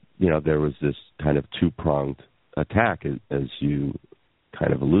he there was this kind of two-pronged attack, as you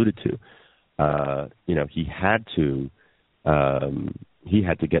kind of alluded to. He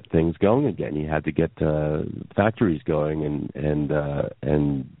had to get things going again. He had to get factories going and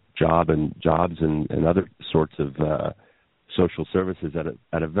jobs and other sorts of social services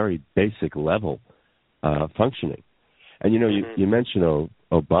at a very basic level functioning. And you mentioned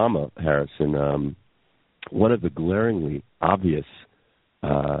Obama, Harrison. One of the glaringly obvious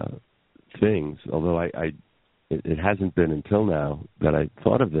things, although it hasn't been until now that I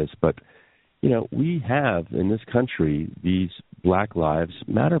thought of this, but we have in this country these Black Lives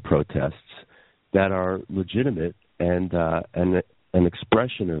Matter protests that are legitimate and an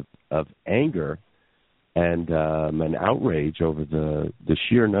expression of anger and an outrage over the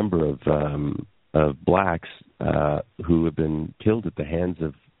sheer number of blacks who have been killed at the hands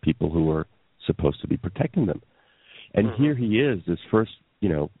of people who are supposed to be protecting them. And here he is, this first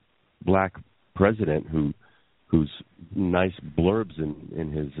black president whose nice blurbs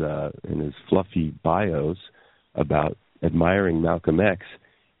in his fluffy bios about admiring Malcolm X,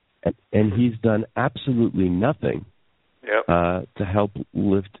 and he's done absolutely nothing to help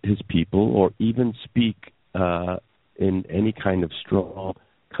lift his people or even speak in any kind of strong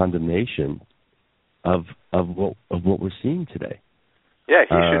condemnation of what we're seeing today. Yeah,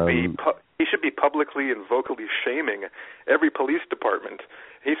 he should be publicly and vocally shaming every police department.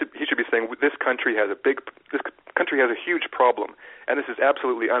 He should be saying this country has a huge problem, and this is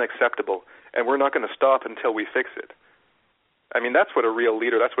absolutely unacceptable, and we're not going to stop until we fix it. That's what a real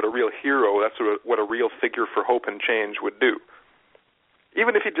leader, that's what a real hero, that's what a real figure for hope and change would do.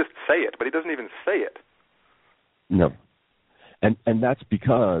 Even if he'd just say it, but he doesn't even say it. No. And that's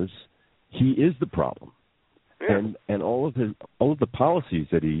because he is the problem. Yeah. And all of the policies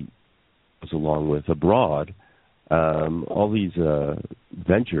that he goes along with abroad, all these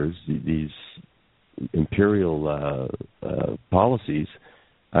ventures, these imperial policies,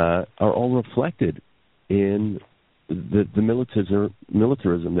 are all reflected in the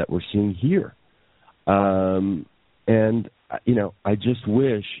militarism that we're seeing here. And I just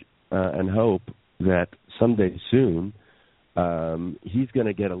wish and hope that someday soon he's going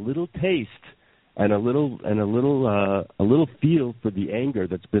to get a little taste and a little feel for the anger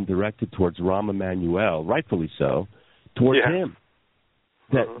that's been directed towards Rahm Emanuel, rightfully so, towards him.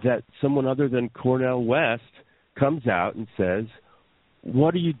 That someone other than Cornel West comes out and says,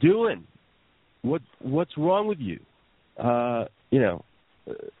 "What are you doing? What's wrong with you?"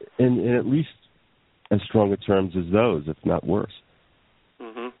 In at least as strong a terms as those, if not worse.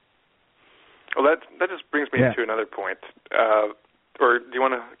 Mm-hmm. Well, that just brings me to another point. Or do you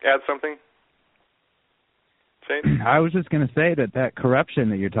want to add something, Shane? I was just going to say that corruption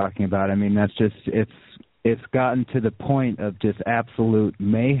that you're talking about, I mean, that's just, it's gotten to the point of just absolute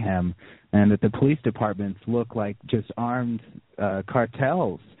mayhem, and that the police departments look like just armed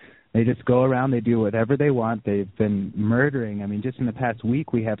cartels. They just go around, they do whatever they want. They've been murdering. I mean, just in the past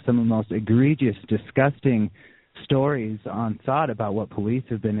week, we have some of the most egregious, disgusting stories on SOT about what police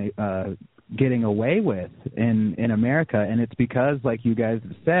have been getting away with in America, and it's because, like you guys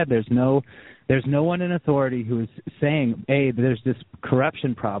said, there's no one in authority who is saying, A, there's this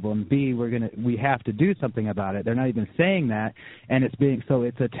corruption problem, B, we have to do something about it. They're not even saying that, and it's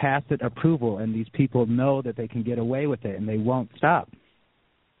a tacit approval, and these people know that they can get away with it, and they won't stop.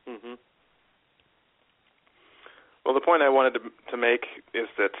 Mm-hmm. Well, the point I wanted to make is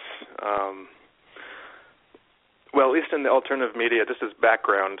that, well, at least in the alternative media, just as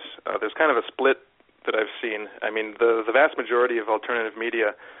background, there's kind of a split that I've seen. I mean, the vast majority of alternative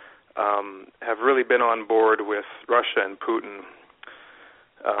media have really been on board with Russia and Putin,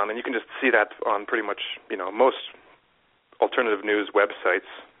 and you can just see that on pretty much, most alternative news websites.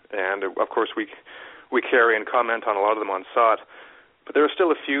 And of course, we carry and comment on a lot of them on SOT, but there are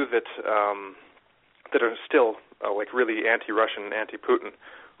still a few that are still like really anti-Russian, anti-Putin,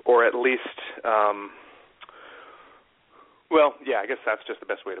 or at least. Well, yeah, I guess that's just the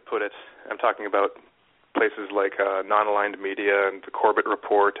best way to put it. I'm talking about places like Non-Aligned Media and the Corbett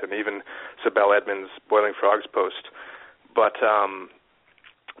Report and even Sibel Edmonds' Boiling Frogs Post. But I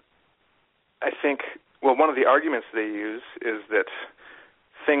think, well, one of the arguments they use is that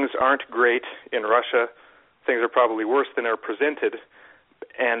things aren't great in Russia, things are probably worse than they're presented,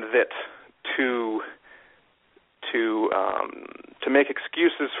 and that to make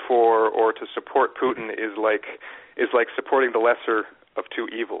excuses for or to support Putin is like supporting the lesser of two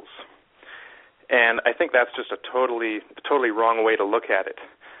evils. And I think that's just a totally wrong way to look at it.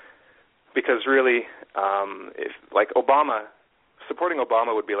 Because really, if like supporting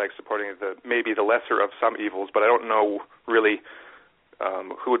Obama would be like supporting maybe the lesser of some evils, but I don't know really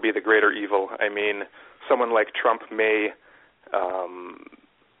who would be the greater evil. I mean, someone like Trump may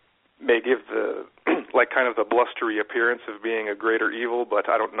give the like kind of the blustery appearance of being a greater evil, but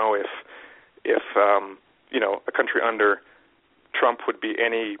I don't know if a country under Trump would be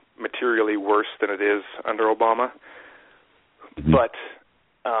any materially worse than it is under Obama. Mm-hmm. But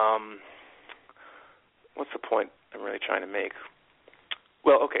what's the point I'm really trying to make?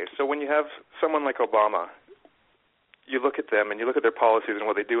 Well, okay, so when you have someone like Obama, you look at them and you look at their policies and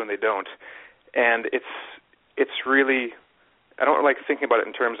what they do and they don't, and it's really, I don't like thinking about it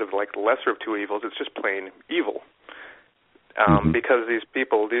in terms of like the lesser of two evils. It's just plain evil. Because these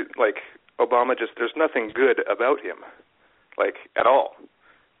people, like Obama, there's nothing good about him, like at all,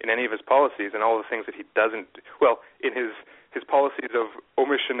 in any of his policies and all the things that he doesn't. Well, in his policies of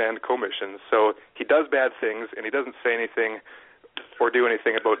omission and commission. So he does bad things and he doesn't say anything or do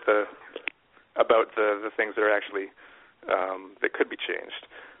anything about the things that are actually that could be changed.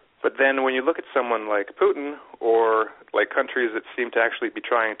 But then when you look at someone like Putin or like countries that seem to actually be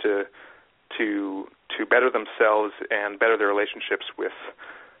trying to better themselves and better their relationships with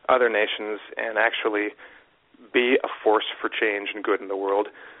other nations and actually be a force for change and good in the world,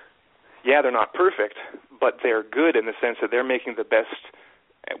 yeah, they're not perfect, but they're good in the sense that they're making the best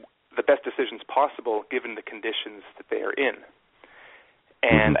decisions possible given the conditions that they are in.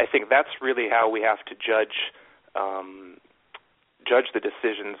 And I think that's really how we have to judge the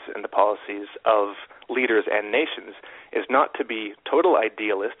decisions and the policies of leaders and nations, is not to be total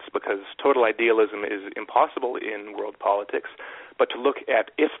idealists, because total idealism is impossible in world politics, but to look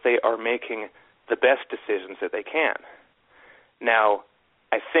at if they are making the best decisions that they can. Now,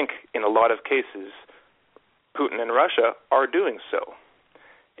 I think in a lot of cases, Putin and Russia are doing so.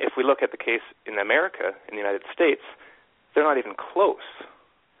 If we look at the case in America, in the United States, they're not even close.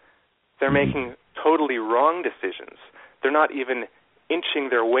 They're making totally wrong decisions. They're not even inching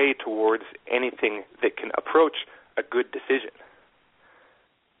their way towards anything that can approach a good decision.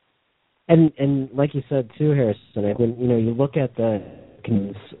 And like you said too, Harrison, when you look at the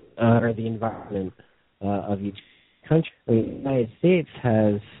environment of each country, the United States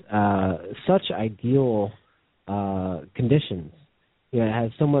has such ideal conditions. It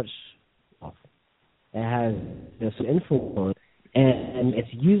has so much. It has some influence, and it's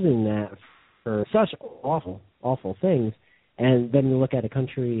using that for such awful things. And then you look at a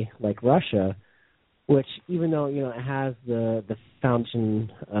country like Russia, which, even though it has the foundation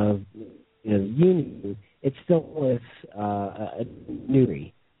of the Union, it still is a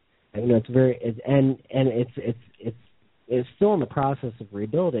newry. It's it's still in the process of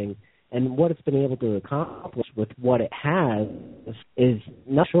rebuilding. And what it's been able to accomplish with what it has is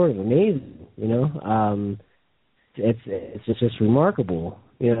not short of amazing. it's just remarkable.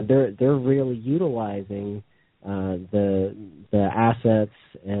 They're really utilizing the assets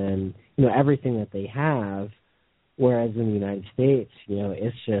and everything that they have, whereas in the United States,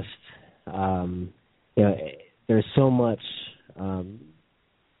 it's just there's so much.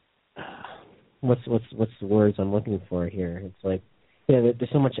 What's the words I'm looking for here? It's like there's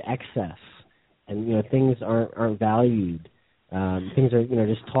so much excess, and things aren't valued. Things are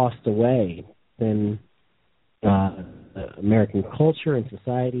just tossed away in American culture and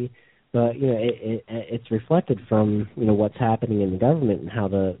society. But it's reflected from what's happening in the government and how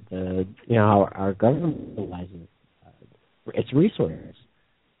how our government utilizes its resources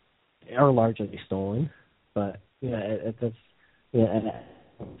are largely stolen. But that's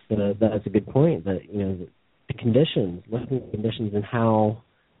a good point. That the conditions, looking at the conditions, and how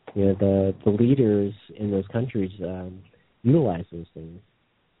the leaders in those countries utilize those things.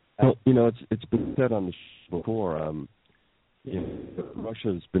 Well, it's been said on the show before.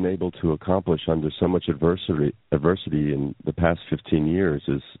 Russia's been able to accomplish under so much adversity in the past 15 years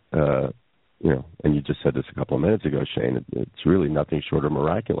is, and you just said this a couple of minutes ago, Shane. It's really nothing short of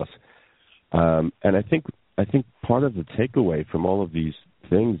miraculous. And I think part of the takeaway from all of these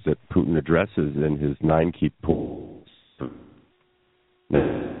things that Putin addresses in his 9 key points,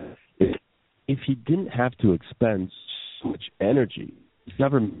 if he didn't have to expend so much energy, his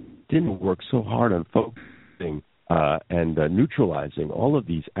government didn't work so hard on focusing and neutralizing all of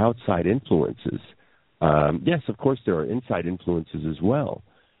these outside influences. Yes, of course, there are inside influences as well,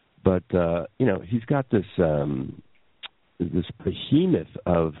 but he's got this behemoth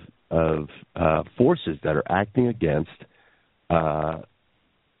of forces that are acting against.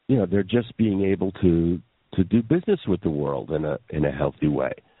 They're just being able to do business with the world in a healthy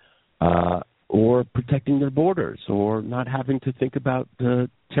way, or protecting their borders, or not having to think about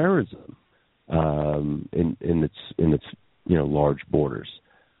terrorism in its large borders.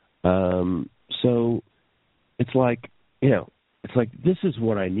 So it's like this is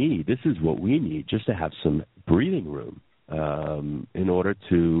what I need. This is what we need, just to have some breathing room in order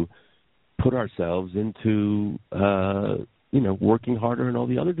to put ourselves into working harder in all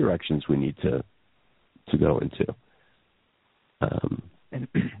the other directions we need to go into. And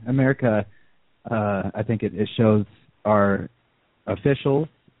America, I think it shows our officials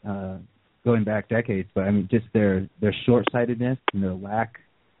going back decades, but I mean just their short-sightedness and their lack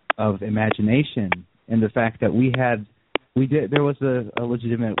of imagination, and the fact that there was a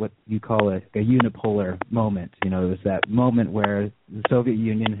legitimate, what you call a unipolar moment. It was that moment where the Soviet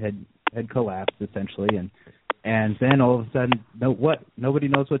Union had collapsed essentially, and then all of a sudden, nobody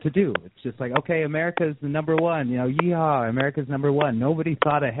knows what to do. It's just like, okay, America's the number one, yeehaw, America's number one. Nobody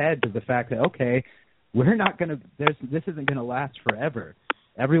thought ahead to the fact that, okay, this isn't gonna last forever.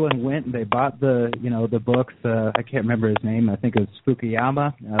 Everyone went and they bought the books. I can't remember his name. I think it was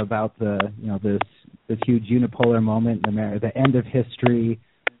Fukuyama, about this huge unipolar moment in America, the end of history,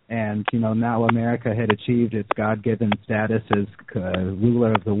 and now America had achieved its God-given status as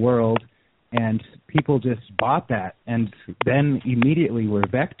ruler of the world, and people just bought that, and then immediately were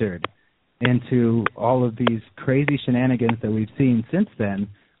vectored into all of these crazy shenanigans that we've seen since then,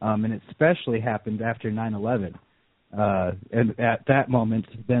 and it especially happened after 9/11. And at that moment,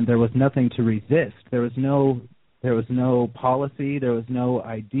 then there was nothing to resist. There was no policy. There was no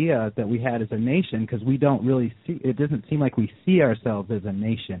idea that we had as a nation, because we don't really see. It doesn't seem like we see ourselves as a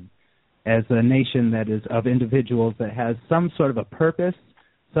nation that is of individuals that has some sort of a purpose,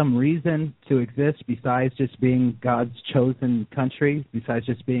 some reason to exist besides just being God's chosen country, besides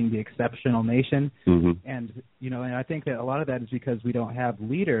just being the exceptional nation. Mm-hmm. And and I think that a lot of that is because we don't have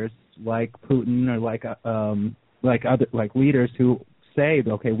leaders like Putin or like leaders who say,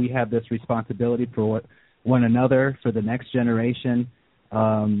 okay, we have this responsibility for one another, for the next generation,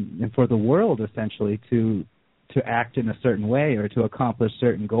 and for the world, essentially, to act in a certain way or to accomplish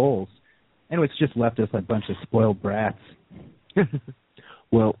certain goals. And it's just left us a bunch of spoiled brats.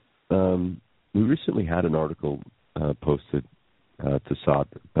 Well, we recently had an article posted to SOT,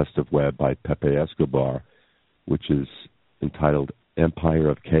 Best of Web, by Pepe Escobar, which is entitled Empire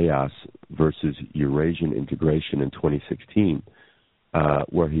of Chaos versus Eurasian Integration in 2016,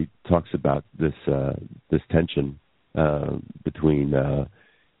 where he talks about this tension between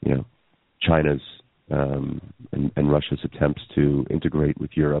China's and Russia's attempts to integrate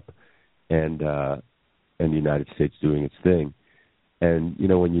with Europe, and the United States doing its thing. And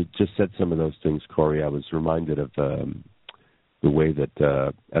when you just said some of those things, Corey, I was reminded of the way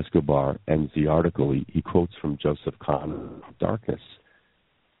that Escobar ends the article. He quotes from Joseph Kahn, Darkness,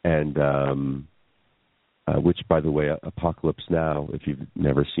 and which, by the way, Apocalypse Now, if you've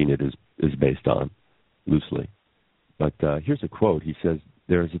never seen it, is based on, loosely. But here's a quote. He says,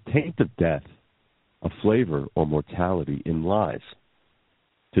 "There is a taint of death, a flavor or mortality in lies.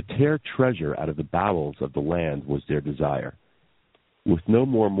 To tear treasure out of the bowels of the land was their desire, with no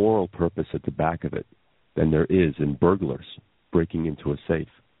more moral purpose at the back of it than there is in burglars breaking into a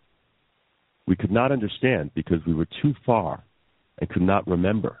safe. We could not understand because we were too far and could not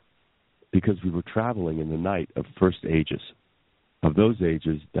remember, because we were traveling in the night of first ages, of those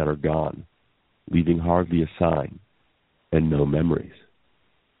ages that are gone, leaving hardly a sign and no memories."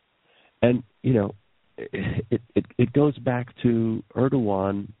 And, you know, it goes back to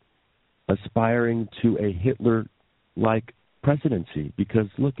Erdogan aspiring to a Hitler-like presidency, because,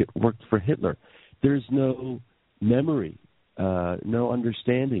 look, it worked for Hitler. There's no memory, no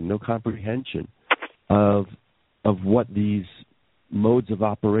understanding, no comprehension of what these modes of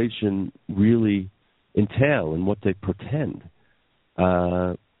operation really entail and what they portend.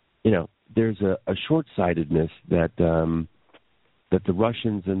 You know, there's a short-sightedness that the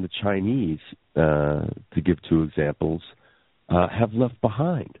Russians and the Chinese, to give two examples, have left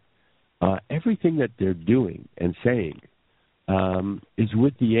behind. Everything that they're doing and saying is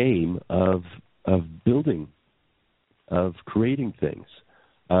with the aim of building, of creating things,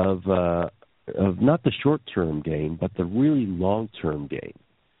 of not the short-term gain, but the really long-term gain.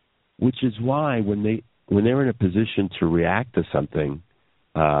 Which is why when they're in a position to react to something,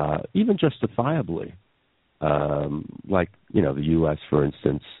 even justifiably, like, you know, the U.S., for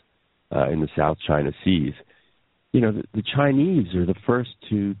instance, in the South China Seas, you know, the Chinese are the first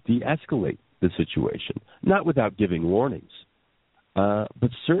to de-escalate the situation, not without giving warnings,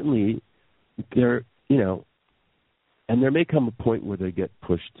 but certainly they're, you know, and there may come a point where they get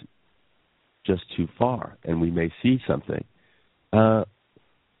pushed just too far, and we may see something,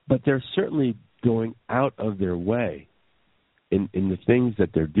 but they're certainly going out of their way in the things that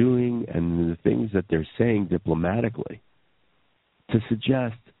they're doing and the things that they're saying diplomatically to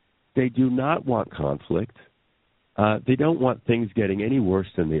suggest they do not want conflict. They don't want things getting any worse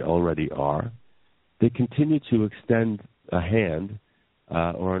than they already are. They continue to extend a hand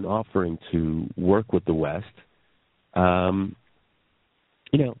or an offering to work with the West. You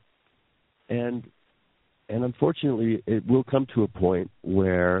know, and unfortunately, it will come to a point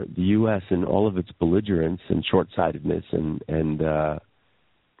where the U.S., in all of its belligerence and short-sightedness and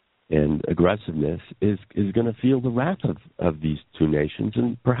aggressiveness, is going to feel the wrath of these two nations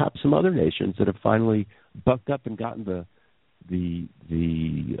and perhaps some other nations that have finally bucked up and gotten the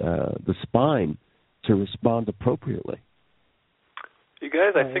spine to respond appropriately. You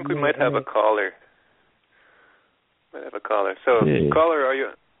guys, I think we might have a caller. So, hey. Caller, are you?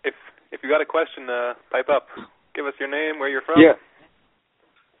 If you got a question, pipe up. Give us your name, where you're from.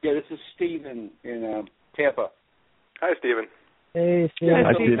 Yeah, this is Stephen in Tampa. Hi, Stephen. Hey, Stephen.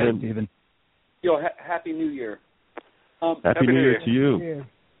 Hi, Stephen. Yo, Happy New Year. Happy New Year to you.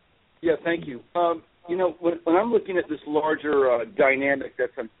 Yeah, thank you. You know, when I'm looking at this larger dynamic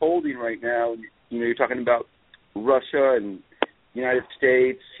that's unfolding right now, you know, you're talking about Russia and United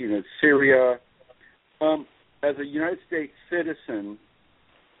States, you know, Syria. As a United States citizen,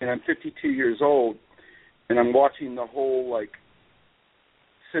 and I'm 52 years old, and I'm watching the whole, like,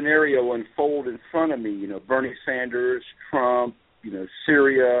 scenario unfold in front of me, you know, Bernie Sanders, Trump, you know,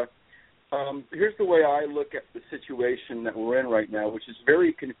 Syria. Here's the way I look at the situation that we're in right now, which is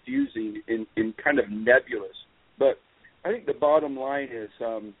very confusing and kind of nebulous. But I think the bottom line is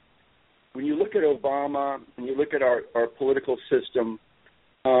when you look at Obama, when you look at our political system,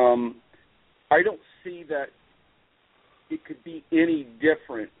 I don't see that it could be any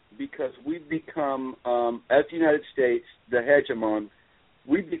different, because we've become, as the United States, the hegemon,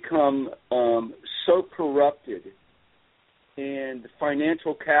 we've become so corrupted, and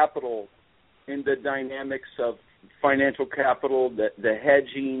financial capital, in the dynamics of financial capital, the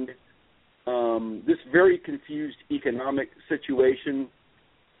hedging, this very confused economic situation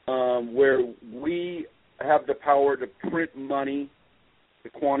where we have the power to print money, the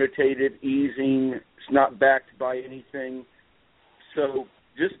quantitative easing, it's not backed by anything. So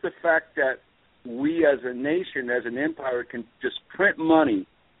just the fact that we as a nation, as an empire, can just print money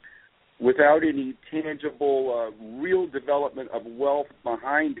without any tangible, real development of wealth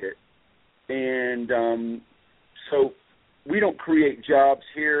behind it. And so we don't create jobs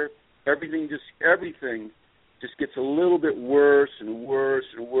here. Everything just gets a little bit worse and worse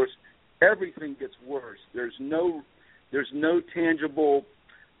and worse. Everything gets worse. There's no tangible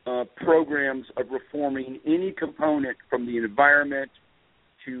programs of reforming any component, from the environment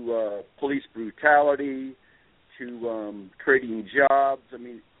to police brutality to creating jobs. I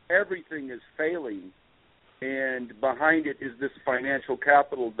mean, everything is failing, and behind it is this financial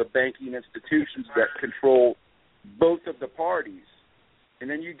capital, the banking institutions that control both of the parties. And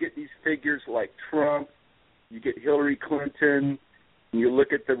then you get these figures like Trump, you get Hillary Clinton, and you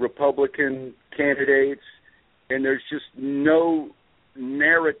look at the Republican candidates, and there's just no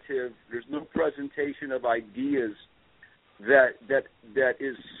narrative, there's no presentation of ideas that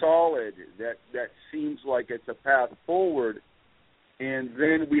is solid, that seems like it's a path forward. And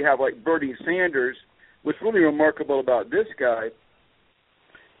then we have like Bernie Sanders. What's really remarkable about this guy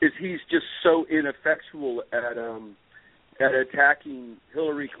is he's just so ineffectual at attacking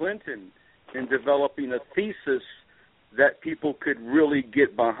Hillary Clinton and developing a thesis that people could really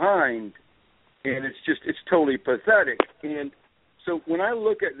get behind. And it's totally pathetic. And so when I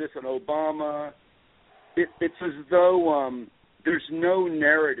look at this on Obama, it's as though there's no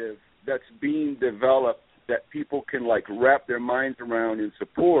narrative that's being developed that people can like wrap their minds around and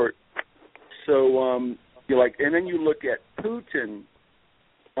support. So and then you look at Putin,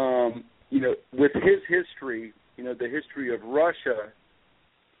 with his history, the history of Russia,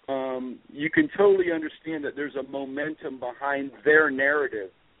 you can totally understand that there's a momentum behind their narrative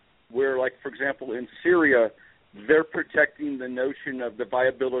where, like, for example, in Syria, they're protecting the notion of the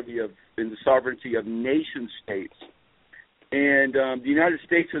viability of and the sovereignty of nation states. And the United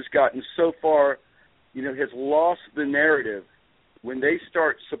States has gotten so far, has lost the narrative. When they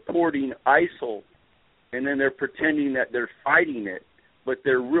start supporting ISIL and then they're pretending that they're fighting it, but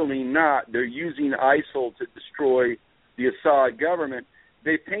they're really not. They're using ISIL to destroy the Assad government.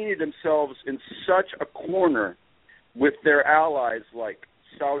 They painted themselves in such a corner with their allies like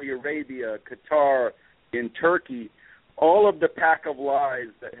Saudi Arabia, Qatar, and Turkey. All of the pack of lies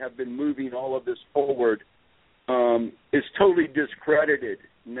that have been moving all of this forward is totally discredited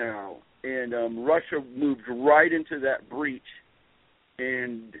now. And Russia moved right into that breach.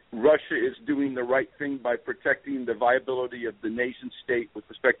 And Russia is doing the right thing by protecting the viability of the nation state with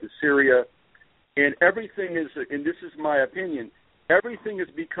respect to Syria. And everything is, and this is my opinion, everything has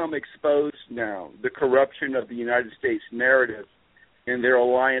become exposed now, the corruption of the United States narrative and their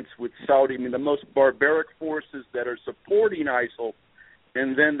alliance with Saudi. I mean, the most barbaric forces that are supporting ISIL,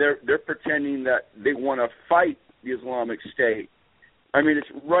 and then they're pretending that they want to fight the Islamic State. I mean, it's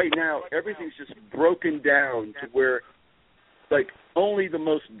right now, everything's just broken down to where, like, only the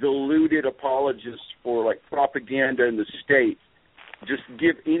most deluded apologists for, like, propaganda in the state just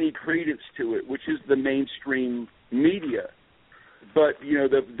give any credence to it, which is the mainstream media. But,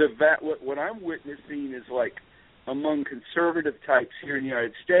 what I'm witnessing is, like, among conservative types here in the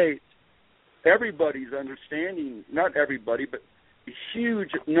United States, everybody's understanding, not everybody, but a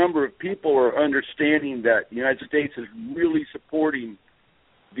huge number of people are understanding that the United States is really supporting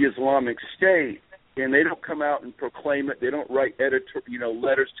the Islamic State, and they don't come out and proclaim it. They don't write letters to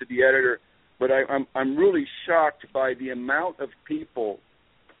the editor. But I'm really shocked by the amount of people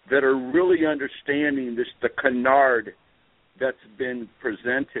that are really understanding the canard that's been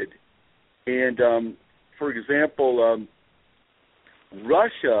presented. And for example,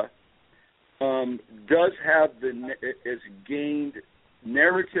 Russia has gained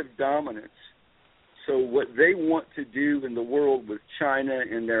narrative dominance. So what they want to do in the world with China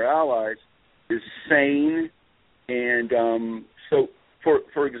and their allies is sane. And so,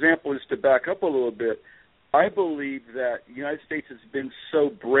 for example, just to back up a little bit, I believe that the United States has been so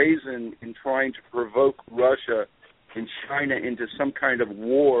brazen in trying to provoke Russia and China into some kind of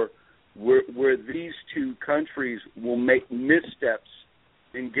war where these two countries will make missteps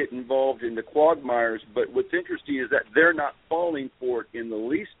and get involved in the quagmires. But what's interesting is that they're not falling for it in the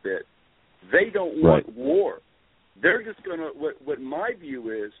least bit. They don't want war. They're just going to, what my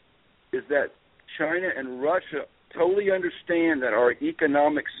view is that China and Russia totally understand that our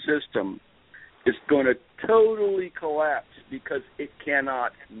economic system is going to totally collapse because it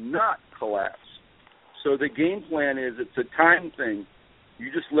cannot not collapse. So the game plan is it's a time thing.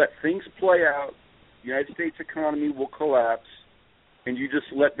 You just let things play out. The United States economy will collapse, and you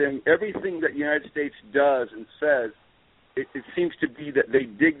just let them, everything that the United States does and says, it seems to be that they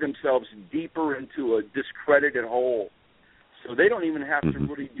dig themselves deeper into a discredited hole. So they don't even have to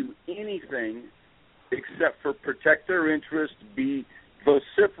really do anything except for protect their interests, be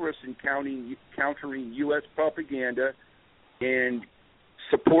vociferous in countering U.S. propaganda, and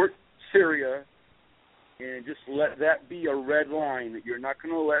support Syria, and just let that be a red line that you're not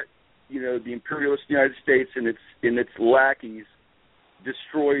going to let, the imperialist United States and its lackeys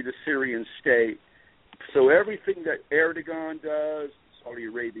destroy the Syrian state. So everything that Erdogan does, the Saudi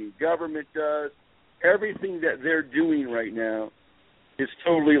Arabian government does, everything that they're doing right now is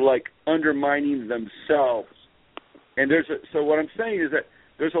totally like undermining themselves. And so what I'm saying is that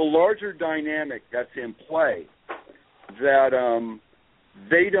there's a larger dynamic that's in play that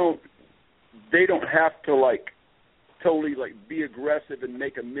they don't have to like totally like be aggressive and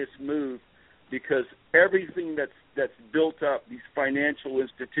make a mismove, because everything that's built up, these financial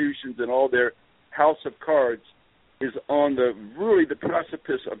institutions and all their house of cards, is on the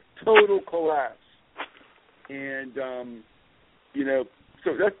precipice of total collapse. And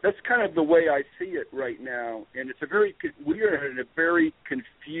so that's kind of the way I see it right now. And we are in a very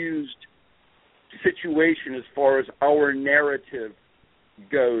confused situation as far as our narrative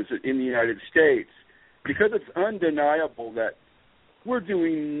goes in the United States, because it's undeniable that we're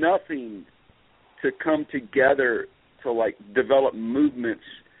doing nothing to come together to like develop movements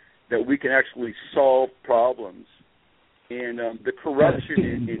that we can actually solve problems. And the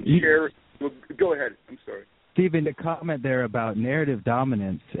corruption in share. Well, go ahead. I'm sorry. Stephen, a comment there about narrative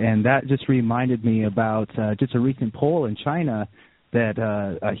dominance, and that just reminded me about just a recent poll in China that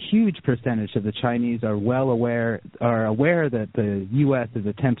a huge percentage of the Chinese are aware that the U.S. is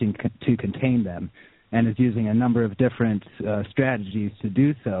attempting to contain them and is using a number of different strategies to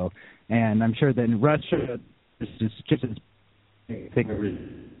do so. And I'm sure that in Russia, it's just as big a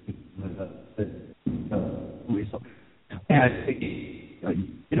result. And I think,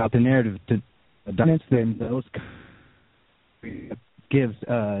 the narrative dominance, then those gives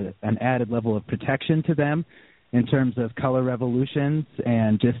an added level of protection to them in terms of color revolutions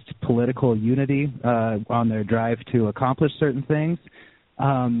and just political unity on their drive to accomplish certain things.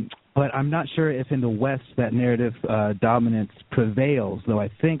 But I'm not sure if in the West that narrative dominance prevails, though I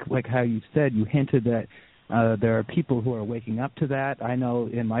think, like how you said, you hinted that there are people who are waking up to that. I know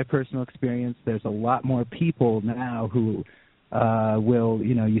in my personal experience there's a lot more people now who will,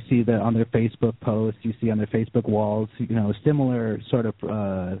 you see that on their Facebook posts, you see on their Facebook walls, similar sort of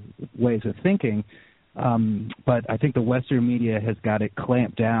ways of thinking. But I think the Western media has got it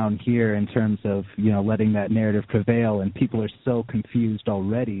clamped down here in terms of, letting that narrative prevail, and people are so confused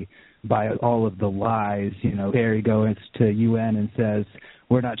already by all of the lies. Barry goes to UN and says,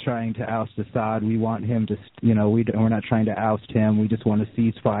 we're not trying to oust Assad. We want him to, we're not trying to oust him. We just want to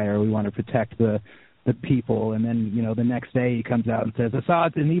ceasefire. We want to protect the people. And then, the next day he comes out and says,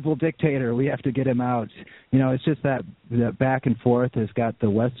 Assad's an evil dictator. We have to get him out. It's just that back and forth has got the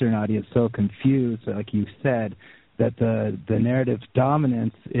Western audience so confused, like you said, that the narrative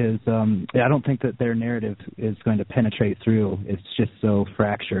dominance is, I don't think that their narrative is going to penetrate through. It's just so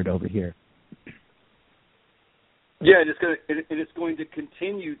fractured over here. Yeah, and it's going to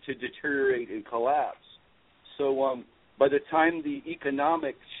continue to deteriorate and collapse. So by the time the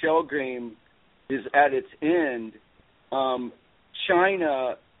economic shell game is at its end,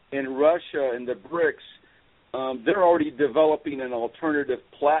 China and Russia and the BRICS, they're already developing an alternative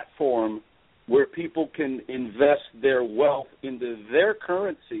platform where people can invest their wealth into their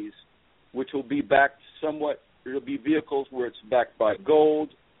currencies, which will be backed somewhat, it'll be vehicles where it's backed by gold.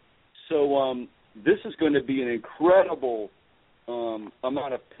 So this is going to be an incredible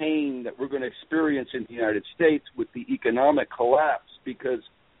amount of pain that we're going to experience in the United States with the economic collapse, because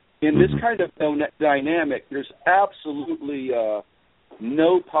in this kind of dynamic, there's absolutely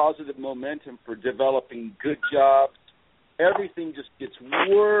no positive momentum for developing good jobs. Everything just gets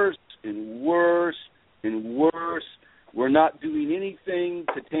worse and worse and worse. We're not doing anything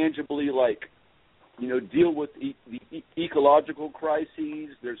to tangibly, deal with the ecological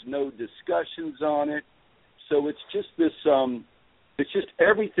crises. There's no discussions on it. So it's just this,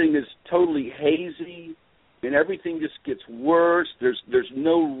 everything is totally hazy, and everything just gets worse. There's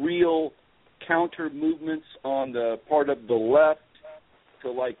no real counter movements on the part of the left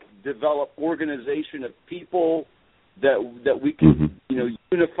to develop organization of people that we can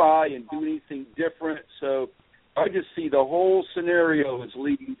unify and do anything different. So I just see the whole scenario as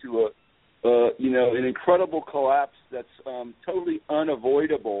leading to an incredible collapse that's totally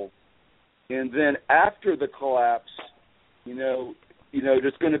unavoidable. And then after the collapse,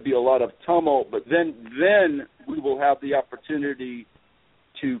 there's going to be a lot of tumult, but then we will have the opportunity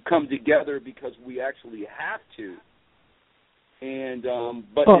to come together because we actually have to. And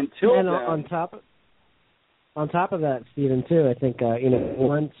until then, on top of that, Stephen, too, I think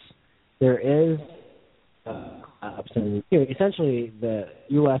once there is collapse, and essentially the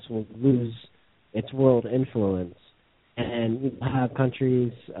U.S. will lose its world influence, and you have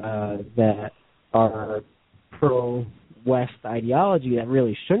countries that are pro-West ideology that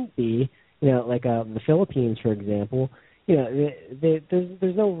really shouldn't be, like the Philippines, for example.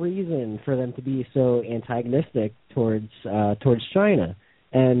 There's no reason for them to be so antagonistic towards China,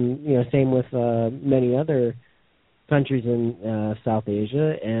 and same with many other countries in South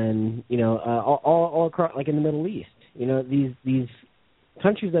Asia, and all across, like in the Middle East. These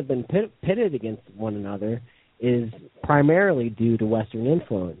countries that have been pitted against one another is primarily due to Western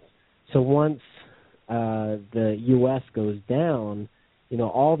influence. So once the U.S. goes down,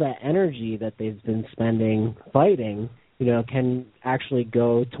 all that energy that they've been spending fighting, can actually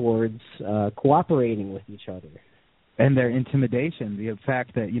go towards cooperating with each other. And their intimidation, the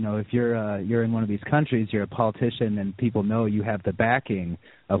fact that, if you're in one of these countries, you're a politician and people know you have the backing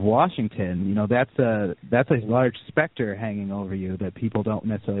of Washington, that's a large specter hanging over you that people don't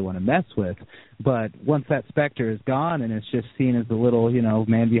necessarily want to mess with. But once that specter is gone and it's just seen as the little,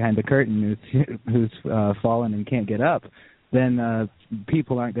 man behind the curtain who's fallen and can't get up, then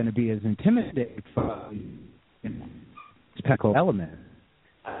people aren't going to be as intimidated by this spectacle element.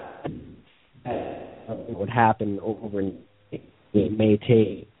 What would happen overnight? It may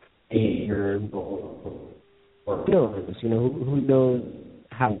take a year or knows. Who knows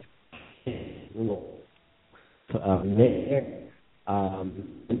how there will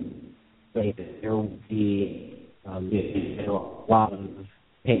be a lot of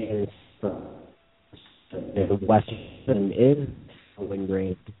pain from the Western is so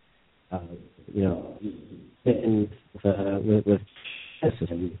ingrained. With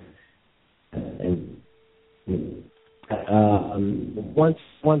system. And once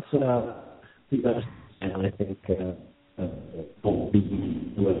I think will be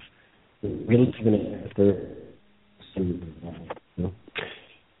with really even after some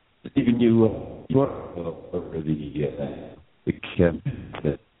Stephen, you over the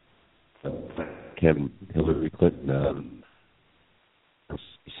Kevin Hillary Clinton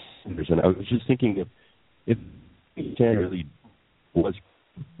and I was just thinking if Sanders really was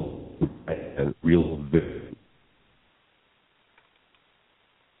a real vision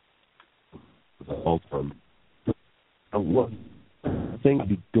all from one thing to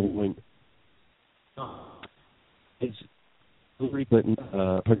be going is Hillary Clinton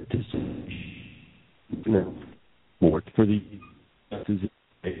participation for the invasion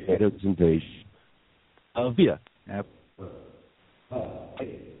of the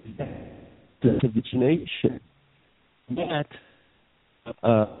nation that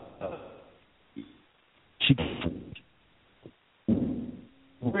she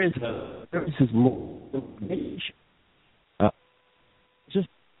where is his motivation? Just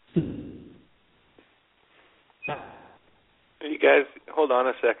you guys, hold on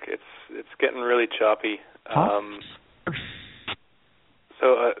a sec. It's getting really choppy.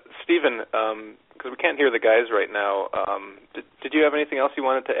 So, Stephen, because we can't hear the guys right now, did you have anything else you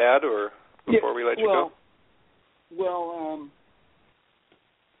wanted to add, or before we let you go? Well,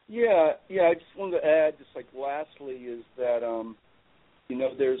 I just wanted to add, just like lastly, is that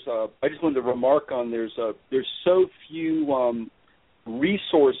I just wanted to remark on there's so few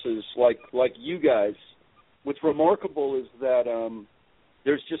resources like you guys. What's remarkable is that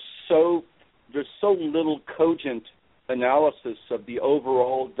there's so little cogent analysis of the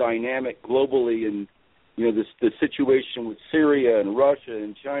overall dynamic globally, and the situation with Syria and Russia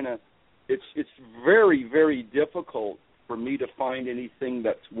and China. It's very, very difficult for me to find anything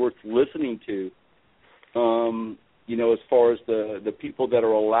that's worth listening to. As far as the people that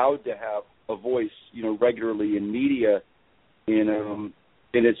are allowed to have a voice, regularly in media, and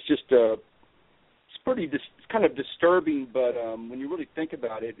it's just it's kind of disturbing. But when you really think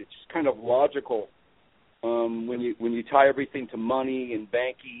about it, it's just kind of logical. When you tie everything to money and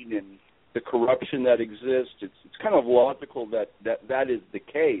banking and the corruption that exists, it's kind of logical that is the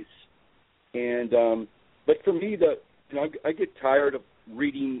case. And but for me, I get tired of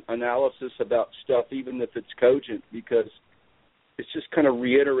reading analysis about stuff, even if it's cogent, because it's just kind of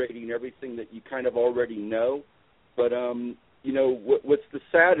reiterating everything that you kind of already know. But what's the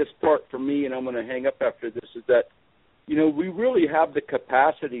saddest part for me, and I'm going to hang up after this, is that we really have the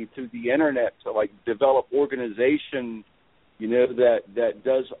capacity through the internet to develop organization, that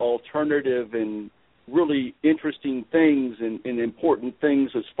does alternative and really interesting things and important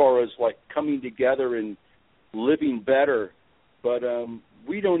things as far as coming together and living better. But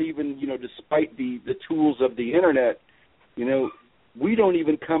we don't even, despite the tools of the internet, we don't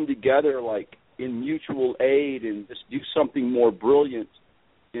even come together in mutual aid and just do something more brilliant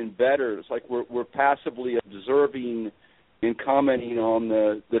and better. It's like we're passively observing and commenting on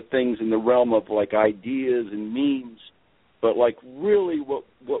the things in the realm of ideas and memes. But really what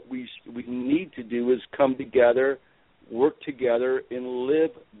we need to do is come together, work together, and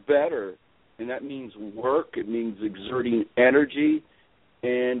live better. And that means work. It means exerting energy.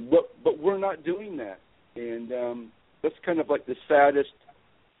 But we're not doing that. And that's kind of the saddest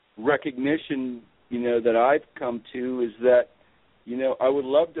recognition, that I've come to, is that, I would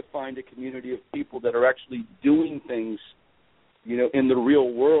love to find a community of people that are actually doing things, in the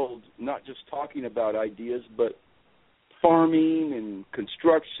real world, not just talking about ideas, but farming and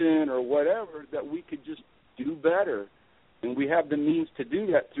construction or whatever, that we could just do better. And we have the means to do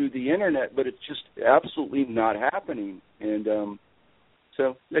that through the internet, but it's just absolutely not happening. And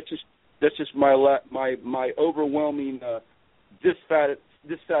so that's just my overwhelming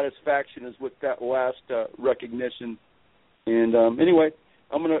dissatisfaction is with that last recognition. And anyway,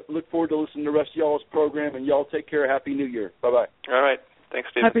 I'm going to look forward to listening to the rest of y'all's program, and y'all take care. Happy New Year. Bye-bye. All right. Thanks,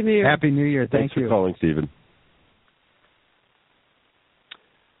 Stephen. Happy New Year. Happy New Year. Thanks for calling, Stephen.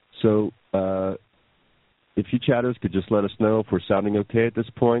 So if you chatters could just let us know if we're sounding okay at this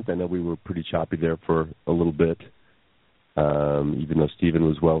point. I know we were pretty choppy there for a little bit, even though Stephen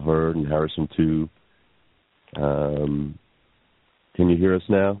was well heard and Harrison too. Can you hear us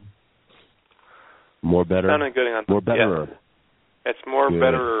now? More better? Sounding good. More better? Yeah. It's more good.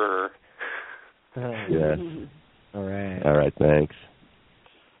 Better. Yes. All right. All right, thanks.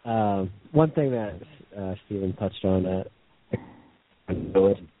 One thing that Stephen touched on that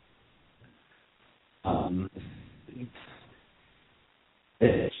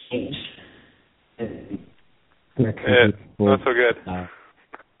it's changed. Not so good.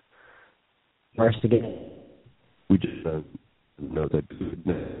 First again. We just know that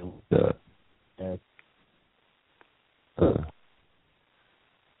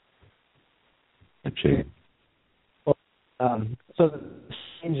change. Well, so the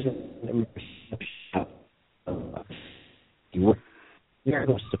change in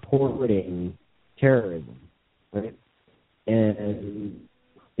you're supporting terrorism, right? And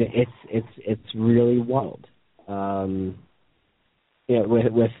it's really wild.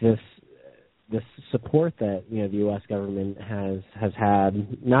 With this support that the U.S. government has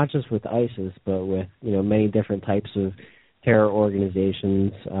had, not just with ISIS, but with many different types of terror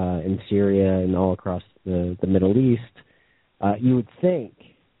organizations in Syria and all across the Middle East, you would think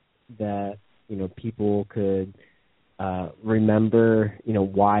that people could remember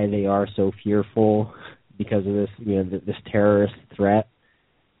why they are so fearful because of this this terrorist threat,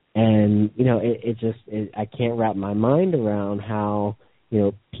 and I can't wrap my mind around how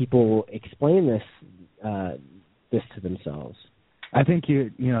people explain this to themselves. I think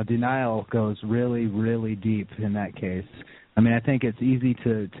denial goes really, really deep in that case. I mean, I think it's easy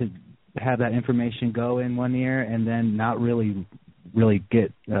to have that information go in one ear and then not really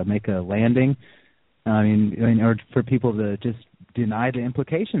make a landing. I mean, or for people to just deny the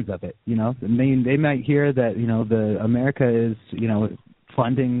implications of it. I mean, they might hear that the America is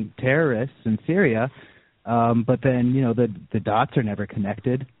funding terrorists in Syria. But then, the dots are never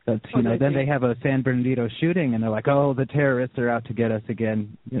connected. That's, then they have a San Bernardino shooting, and they're like, oh, the terrorists are out to get us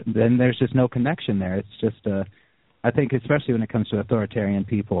again. Then there's just no connection there. It's just, I think, especially when it comes to authoritarian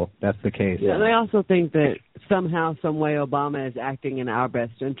people, that's the case. Yeah, they also think that somehow, some way, Obama is acting in our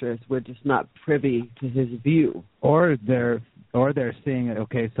best interest. We're just not privy to his view. Or they're seeing,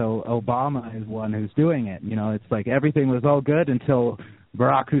 okay, so Obama is one who's doing it. It's like everything was all good until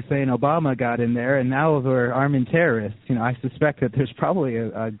Barack Hussein Obama got in there, and now we're arming terrorists. I suspect that there's probably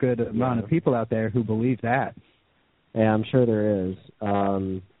a good amount of people out there who believe that. Yeah, I'm sure there is.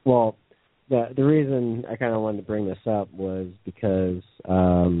 Well, the reason I kind of wanted to bring this up was because,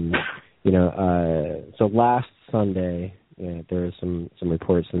 so last Sunday there was some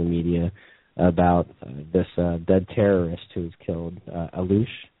reports in the media about this dead terrorist who was killed,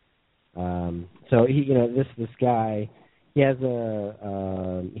 Alouche. So this guy. He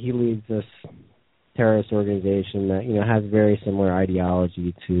leads this terrorist organization that has very similar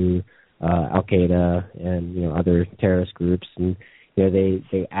ideology to Al Qaeda and other terrorist groups, and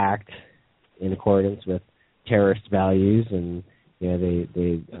they act in accordance with terrorist values, and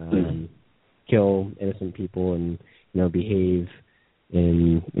they kill innocent people and behave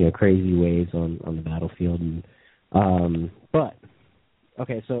in crazy ways on the battlefield. And but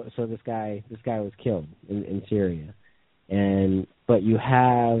okay, so this guy was killed in Syria. But you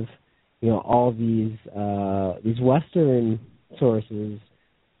have all these Western sources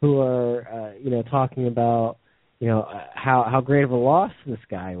who are talking about how great of a loss this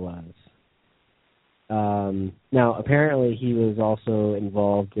guy was. Now apparently he was also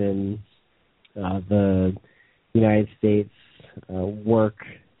involved in the United States work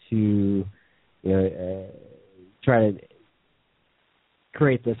to try to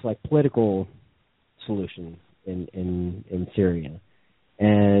create this political solution in Syria.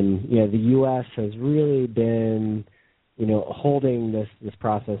 And the U.S. has really been holding this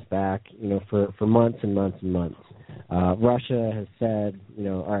process back for months and months and months. Russia has said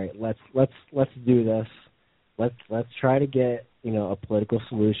all right, let's do this. Let's try to get a political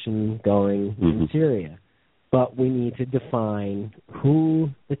solution going in Syria, but we need to define who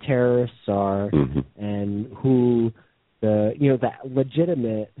the terrorists are and who the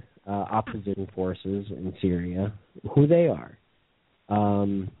legitimate opposition forces in Syria, who they are.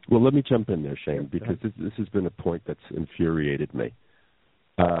 Well, let me jump in there, Shane, because this has been a point that's infuriated me.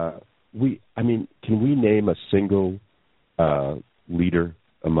 Can we name a single leader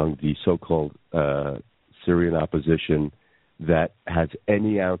among the so-called Syrian opposition that has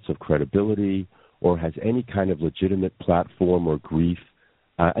any ounce of credibility or has any kind of legitimate platform or grief?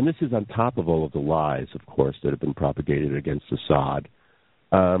 And this is on top of all of the lies, of course, that have been propagated against Assad.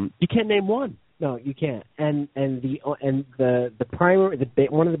 You can't name one. No, you can't. And the primary,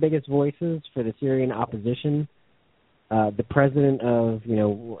 one of the biggest voices for the Syrian opposition, the president of,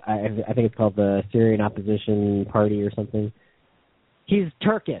 I think it's called the Syrian Opposition Party or something. He's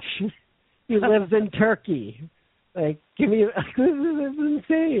Turkish. He lives in Turkey. Like, this is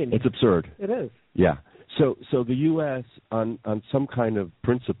insane. It's absurd. It is. Yeah. So the U.S. on some kind of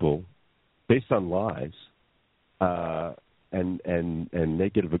principle, based on lies, and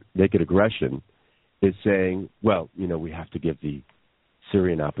naked aggression, is saying, well, we have to give the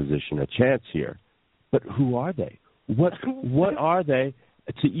Syrian opposition a chance here. But who are they? What are they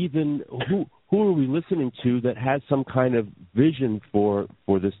to even who are we listening to that has some kind of vision for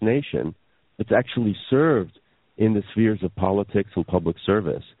this nation that's actually served in the spheres of politics and public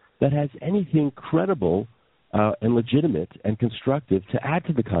service, that has anything credible and legitimate and constructive to add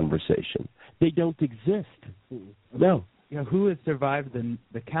to the conversation? They don't exist. No. Who has survived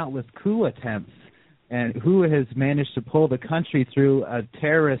the countless coup attempts, and who has managed to pull the country through a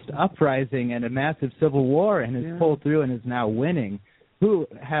terrorist uprising and a massive civil war and has pulled through and is now winning? Who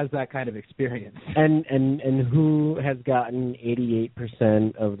has that kind of experience? And who has gotten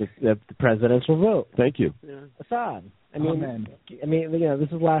 88% of the presidential vote? Thank you. Yeah. Assad.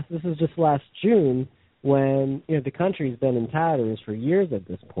 This is just last June when the country's been in tatters for years at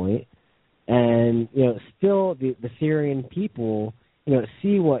this point, and still the Syrian people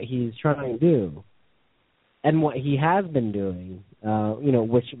see what he's trying to do, and what he has been doing.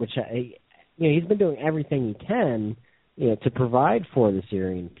 He's been doing everything he can. To provide for the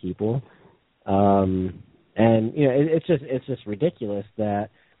Syrian people, it's just ridiculous that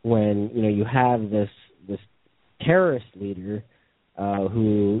when you have this terrorist leader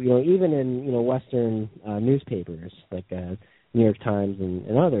who even in Western newspapers like New York Times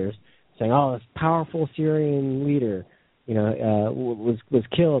and others saying, oh, this powerful Syrian leader was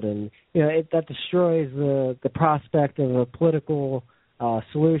killed, and that destroys the prospect of a political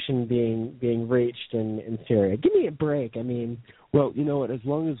solution being reached in Syria. Give me a break. Well, you know what? As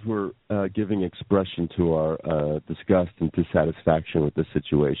long as we're giving expression to our disgust and dissatisfaction with the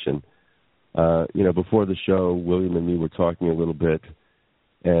situation, before the show, William and me were talking a little bit,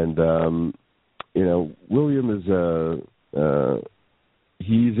 and William is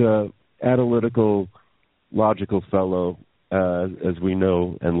he's a analytical, logical fellow, as we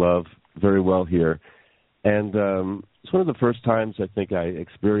know and love very well here, and it's one of the first times I think I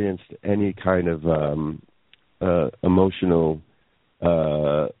experienced any kind of emotional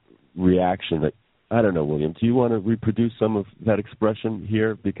reaction. That I don't know, William. Do you want to reproduce some of that expression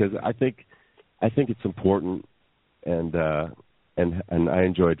here? Because I think it's important, and I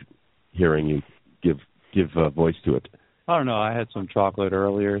enjoyed hearing you give voice to it. I don't know. I had some chocolate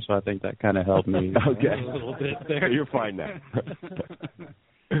earlier, so I think that kind of helped me a little bit there. You're fine now.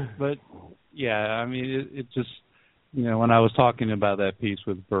 But yeah, it just. When I was talking about that piece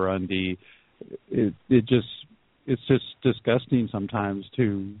with Burundi, it's just disgusting sometimes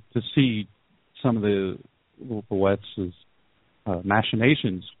to see some of the West's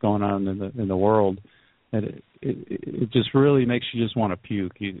machinations going on in the world, and it just really makes you just want to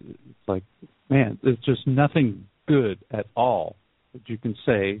puke. It's like, man, there's just nothing good at all that you can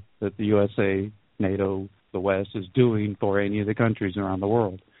say that the USA, NATO, the West is doing for any of the countries around the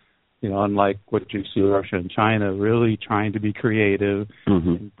world. Unlike what you see Russia and China really trying to be creative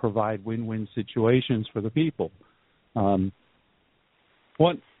and provide win-win situations for the people.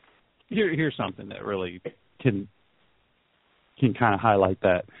 Here's something that really can kind of highlight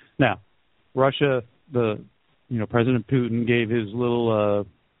that. Now, Russia, President Putin gave his little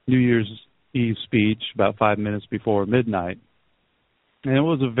New Year's Eve speech about 5 minutes before midnight, and it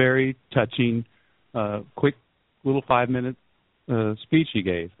was a very touching, quick little 5-minute speech he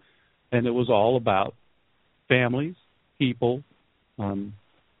gave. And it was all about families, people.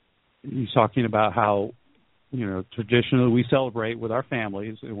 He's talking about how, traditionally we celebrate with our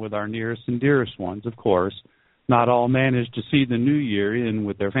families and with our nearest and dearest ones, of course. Not all manage to see the new year in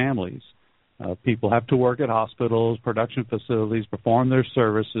with their families. People have to work at hospitals, production facilities, perform their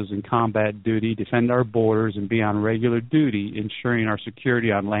services in combat duty, defend our borders, and be on regular duty, ensuring our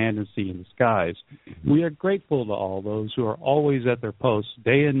security on land and sea and the skies. We are grateful to all those who are always at their posts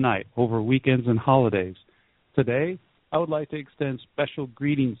day and night over weekends and holidays. Today, I would like to extend special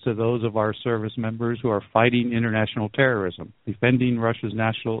greetings to those of our service members who are fighting international terrorism, defending Russia's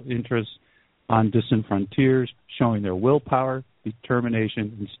national interests on distant frontiers, showing their willpower,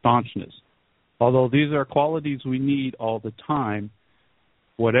 determination, and staunchness. Although these are qualities we need all the time,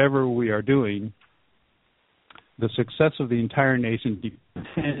 whatever we are doing, the success of the entire nation depends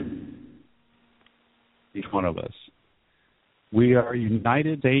on each one of us. We are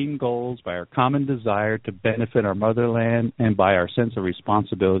united, same goals by our common desire to benefit our motherland and by our sense of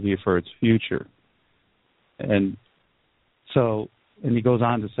responsibility for its future. And he goes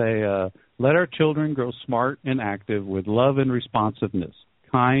on to say, let our children grow smart and active with love and responsiveness,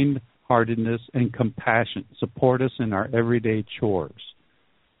 kind-heartedness and compassion. Support us in our everyday chores.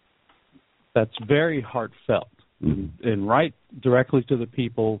 That's very heartfelt and right directly to the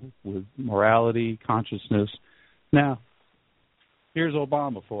people with morality, consciousness. Now, here's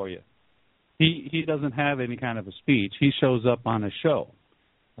Obama for you. He doesn't have any kind of a speech. He shows up on a show,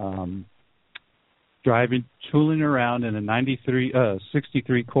 tooling around in a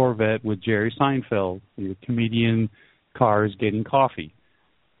 63 Corvette with Jerry Seinfeld, the comedian cars getting coffee.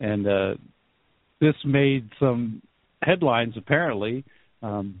 And this made some headlines, apparently.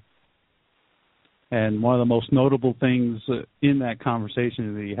 And one of the most notable things in that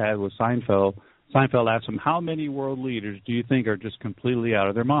conversation that he had with Seinfeld asked him, how many world leaders do you think are just completely out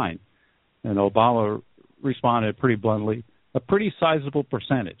of their mind? And Obama responded pretty bluntly, a pretty sizable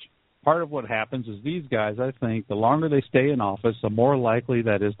percentage. Part of what happens is these guys, I think, the longer they stay in office, the more likely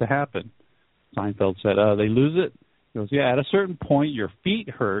that is to happen. Seinfeld said, they lose it? He goes, yeah, at a certain point, your feet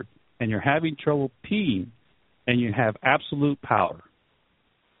hurt and you're having trouble peeing and you have absolute power.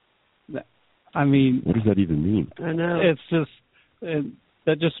 I mean, what does that even mean? I know. It's just,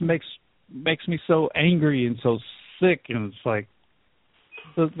 that just makes me so angry and so sick, and it's like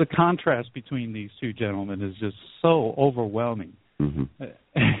the contrast between these two gentlemen is just so overwhelming.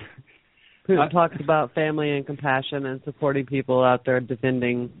 Putin talks about family and compassion and supporting people out there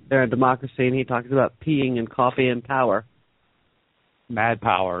defending their democracy, and he talks about peeing and coffee and power. Mad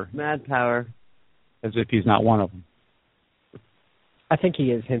power. Mad power. As if he's not one of them. I think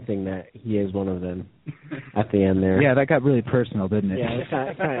he is hinting that he is one of them at the end there. Yeah, that got really personal, didn't it? Yeah, it's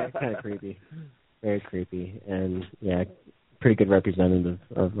kind of creepy. Very creepy. And, yeah, pretty good representative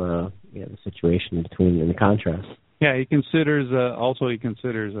of the situation between and the contrast. Yeah, he considers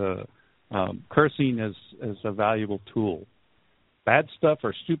cursing as a valuable tool. Bad stuff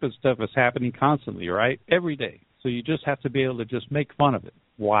or stupid stuff is happening constantly, right? Every day. So you just have to be able to just make fun of it.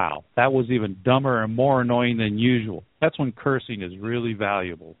 Wow, that was even dumber and more annoying than usual. That's when cursing is really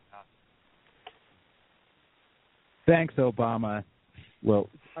valuable. Thanks, Obama. Well,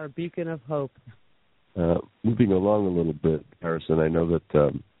 our beacon of hope. Moving along a little bit, Harrison, I know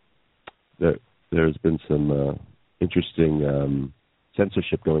that there's been some interesting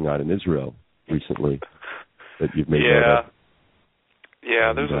censorship going on in Israel recently that you've made note of.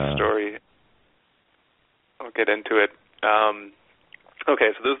 Yeah, there's a story. I'll get into it.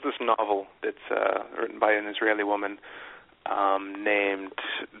 Okay, so there's this novel that's written by an Israeli woman named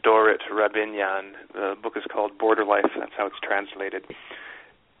Dorit Rabinyan. The book is called Border Life. That's how it's translated.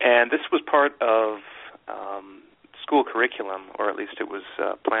 And this was part of school curriculum, or at least it was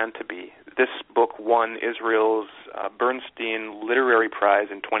planned to be. This book won Israel's Bernstein Literary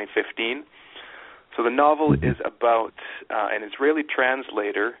Prize in 2015. So the novel is about an Israeli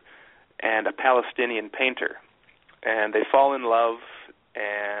translator and a Palestinian painter. And they fall in love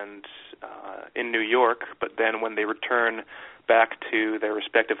in New York, but then when they return back to their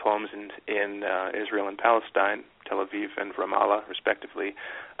respective homes in Israel and Palestine, Tel Aviv and Ramallah, respectively,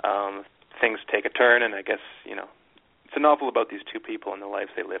 things take a turn, and I guess, it's a novel about these two people and the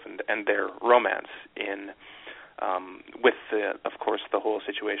lives they live and their romance with, of course, the whole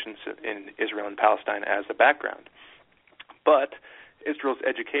situation in Israel and Palestine as the background. But Israel's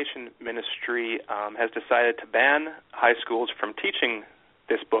education ministry has decided to ban high schools from teaching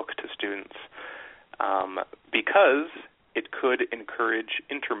this book to students because it could encourage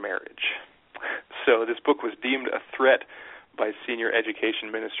intermarriage. So this book was deemed a threat by senior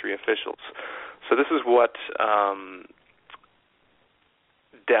education ministry officials. So this is what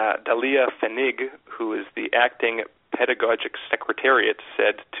Dalia Fenig, who is the acting pedagogic secretariat,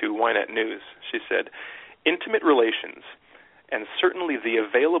 said to Ynet News. She said, "Intimate relations, and certainly the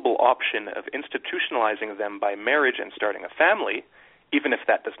available option of institutionalizing them by marriage and starting a family, even if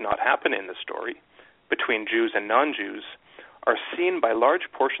that does not happen in the story, between Jews and non-Jews, are seen by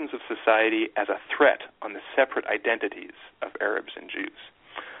large portions of society as a threat on the separate identities of Arabs and Jews.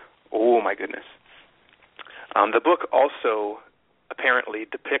 Oh, my goodness. The book also apparently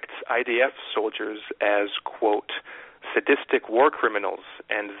depicts IDF soldiers as, quote, sadistic war criminals,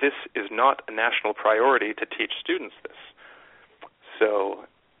 and this is not a national priority to teach students this. So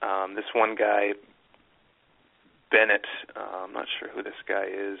this one guy, Bennett, I'm not sure who this guy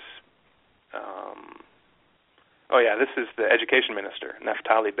is. This is the education minister,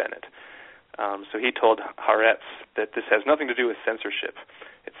 Naftali Bennett. So he told Haaretz that this has nothing to do with censorship.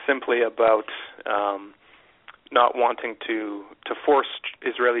 It's simply about not wanting to force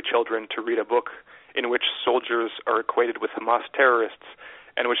Israeli children to read a book in which soldiers are equated with Hamas terrorists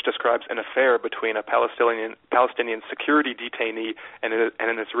and which describes an affair between a Palestinian security detainee and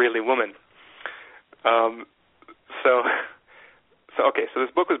an Israeli woman. So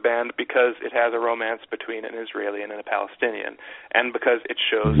this book was banned because it has a romance between an Israeli and a Palestinian, and because it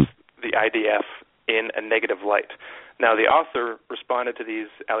shows the IDF in a negative light. Now, the author responded to these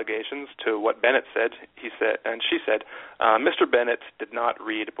allegations to what Bennett said. She said, Mr. Bennett did not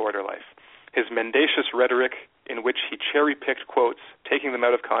read Border Life. His mendacious rhetoric, in which he cherry-picked quotes, taking them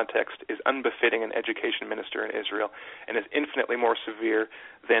out of context, is unbefitting an education minister in Israel and is infinitely more severe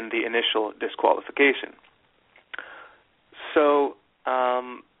than the initial disqualification. So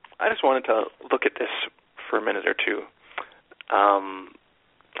I just wanted to look at this for a minute or two.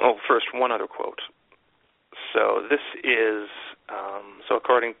 First, one other quote. So this is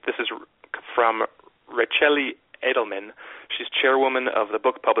this is from Racheli Edelman. She's chairwoman of the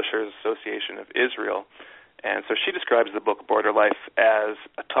Book Publishers Association of Israel. And so she describes the book Border Life as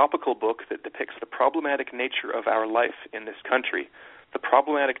a topical book that depicts the problematic nature of our life in this country, the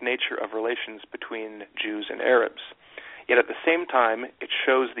problematic nature of relations between Jews and Arabs. Yet at the same time, it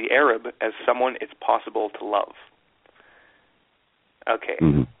shows the Arab as someone it's possible to love. Okay.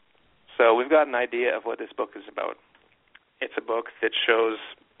 Mm-hmm. So we've got an idea of what this book is about. It's a book that shows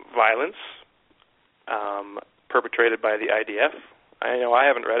violence perpetrated by the IDF. I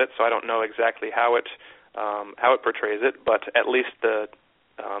haven't read it, so I don't know exactly how it portrays it, but at least the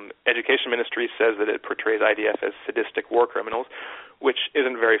education ministry says that it portrays IDF as sadistic war criminals, which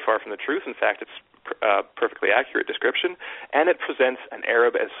isn't very far from the truth. In fact, it's a perfectly accurate description, and it presents an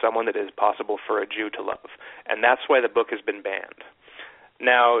Arab as someone that is possible for a Jew to love, and that's why the book has been banned.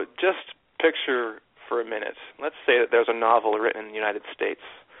 Now, just picture for a minute, let's say that there's a novel written in the United States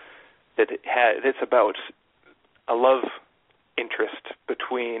that's about a love interest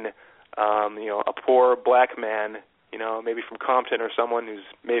between a poor black man, maybe from Compton, or someone who's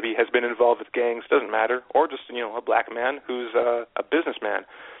maybe has been involved with gangs, doesn't matter, or just, a black man who's a businessman,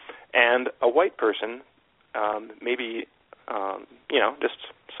 and a white person, maybe, just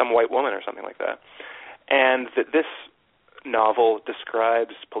some white woman or something like that. And that this novel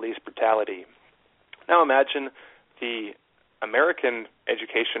describes police brutality. Now imagine the American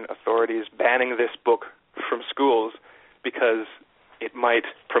education authorities banning this book from schools because it might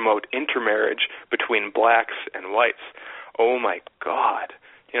promote intermarriage between blacks and whites. Oh, my God.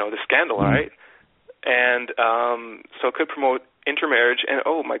 The scandal, right? And so it could promote intermarriage and,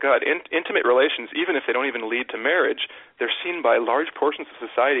 oh, my God, intimate relations, even if they don't even lead to marriage, they're seen by large portions of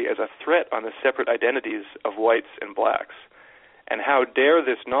society as a threat on the separate identities of whites and blacks. And how dare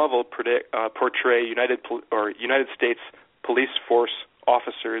this novel portray United States police force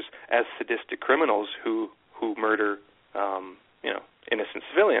officers as sadistic criminals who murder innocent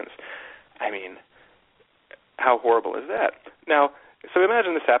civilians. I mean, how horrible is that? Now, so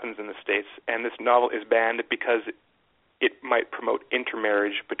imagine this happens in the States, and this novel is banned because it might promote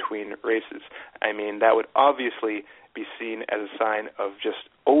intermarriage between races. I mean, that would obviously be seen as a sign of just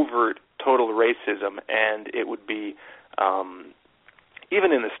overt, total racism, and it would be,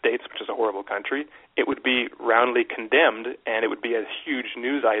 even in the States, which is a horrible country, it would be roundly condemned, and it would be a huge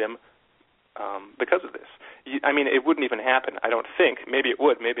news item because of this. I mean, it wouldn't even happen, I don't think. Maybe it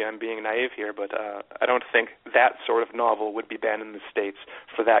would. Maybe I'm being naive here, but I don't think that sort of novel would be banned in the States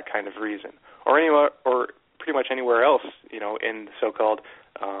for that kind of reason, or pretty much anywhere else, in so-called,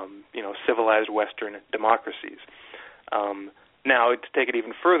 civilized Western democracies. Now, to take it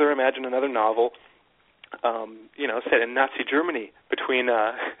even further, imagine another novel, set in Nazi Germany between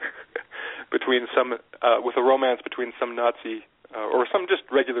some with a romance between some Nazi or some just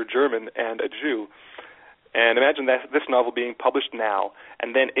regular German and a Jew. And imagine this novel being published now,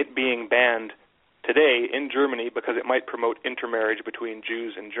 and then it being banned today in Germany because it might promote intermarriage between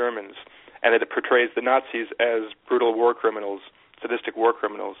Jews and Germans, and that it portrays the Nazis as brutal war criminals, sadistic war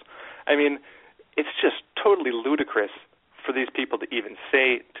criminals. I mean, it's just totally ludicrous for these people to even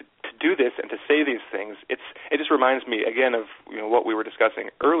say to do this and to say these things, it just reminds me again of what we were discussing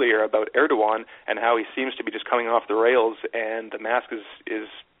earlier about Erdogan and how he seems to be just coming off the rails, and the mask is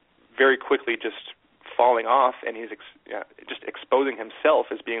very quickly just falling off, and he's just exposing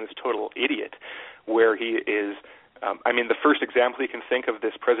himself as being this total idiot, where he is. The first example you can think of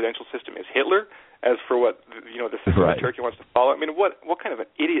this presidential system is Hitler. As for what the system that Turkey wants to follow, what kind of an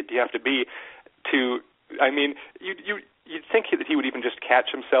idiot do you have to be to? You'd think that he would even just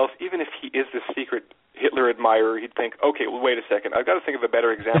catch himself, even if he is this secret Hitler admirer. He'd think, okay, well, wait a second, I've got to think of a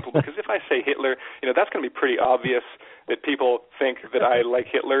better example, because if I say Hitler, that's going to be pretty obvious that people think that I like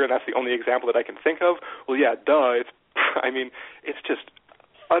Hitler, and that's the only example that I can think of. Well, yeah, duh. It's just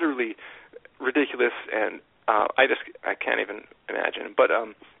utterly ridiculous, and I can't even imagine. But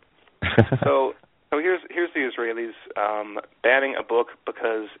so here's the Israelis banning a book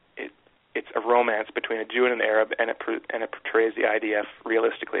because it's a romance between a Jew and an Arab, and it portrays the IDF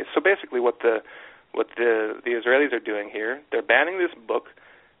realistically. So basically, what the Israelis are doing here, they're banning this book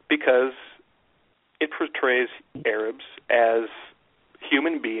because it portrays Arabs as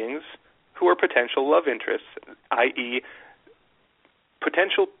human beings who are potential love interests, i.e.,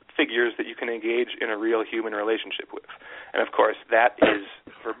 potential figures that you can engage in a real human relationship with. And of course, that is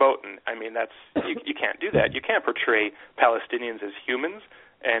verboten. You can't do that. You can't portray Palestinians as humans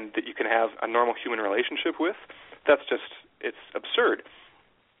and that you can have a normal human relationship with. That's just, it's absurd.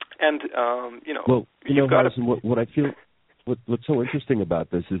 And Harrison, what I feel, what's so interesting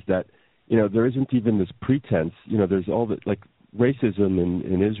about this is that there isn't even this pretense. There's all that, like, racism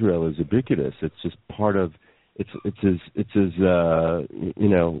in Israel is ubiquitous. It's just part of it's as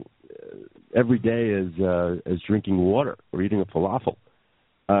every day as drinking water or eating a falafel.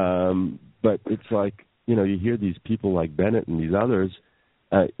 But it's like you hear these people like Bennett and these others.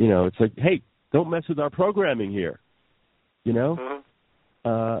 It's like, hey, don't mess with our programming here.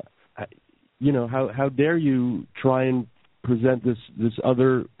 How dare you try and present this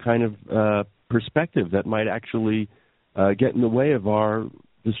other kind of perspective that might actually get in the way of our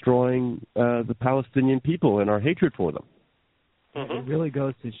destroying the Palestinian people and our hatred for them. Mm-hmm. It really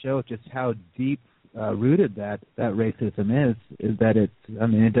goes to show just how deep rooted that racism is that it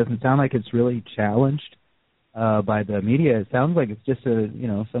doesn't sound like it's really challenged by the media. It sounds like it's just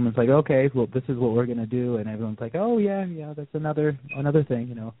someone's like, okay, well, this is what we're going to do, and everyone's like, oh yeah, that's another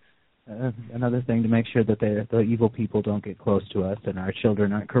thing, another thing to make sure that the evil people don't get close to us and our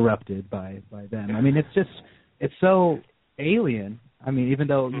children aren't corrupted by them. It's so alien. Even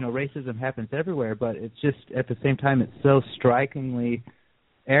though racism happens everywhere, but it's just at the same time it's so strikingly,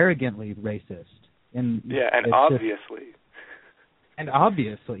 arrogantly racist. And obviously,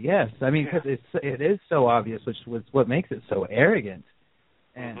 yes. Because it is so obvious, which was what makes it so arrogant.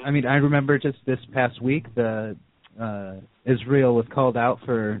 And I remember just this past week, Israel was called out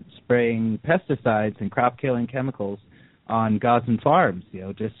for spraying pesticides and crop-killing chemicals on Gazan farms,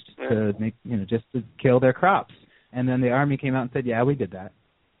 just to kill their crops. And then the army came out and said, "Yeah, we did that."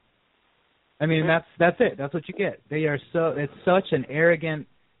 That's it. That's what you get. It's such an arrogant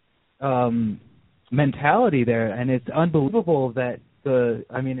mentality there, and it's unbelievable that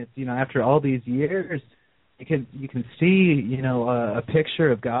after all these years, you can see a picture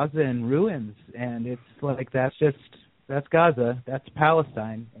of Gaza in ruins, and it's like that's Gaza, that's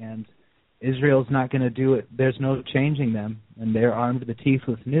Palestine, and Israel's not going to do it. There's no changing them, and they're armed to the teeth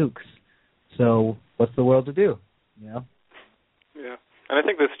with nukes. So what's the world to do? Yeah, and I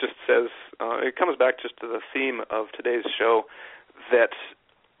think this just says it comes back just to the theme of today's show that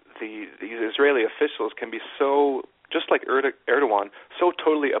these Israeli officials can be so, just like Erdogan, so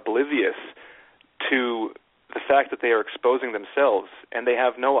totally oblivious to the fact that they are exposing themselves, and they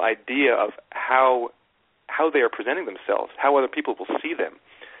have no idea of how they are presenting themselves, how other people will see them.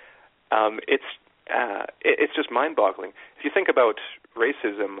 It's just mind-boggling. If you think about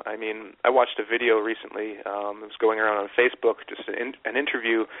racism, I watched a video recently. It was going around on Facebook, just an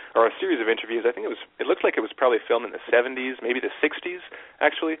interview or a series of interviews. I think it looks like it was probably filmed in the 70s, maybe the 60s,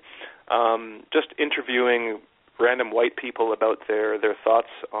 actually. Just interviewing random white people about their thoughts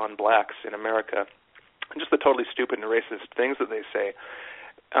on blacks in America, and just the totally stupid and racist things that they say.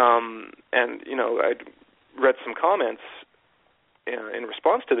 I'd read some comments in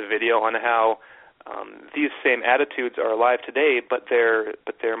response to the video on how these same attitudes are alive today, but they're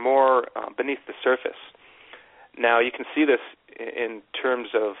more beneath the surface. Now you can see this in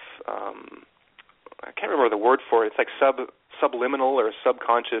terms of I can't remember the word for it. It's like subliminal or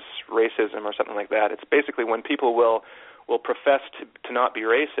subconscious racism or something like that. It's basically when people will profess to not be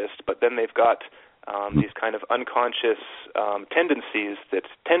racist, but then they've got these kind of unconscious tendencies that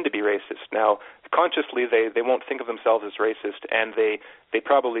tend to be racist. Now, consciously they won't think of themselves as racist, and they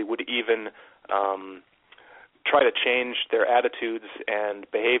probably would even try to change their attitudes and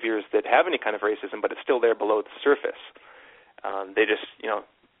behaviors that have any kind of racism, but it's still there below the surface. They just,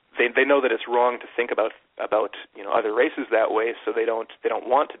 they know that it's wrong to think about other races that way, so they don't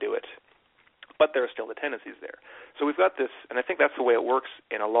want to do it. But there are still the tendencies there. So we've got this, and I think that's the way it works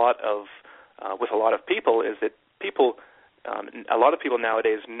in with a lot of people, is that a lot of people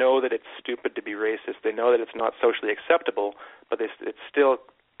nowadays know that it's stupid to be racist. They know that it's not socially acceptable, but it's still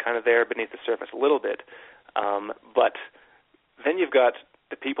kind of there beneath the surface a little bit. But then you've got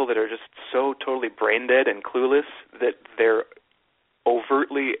the people that are just so totally brain dead and clueless that they're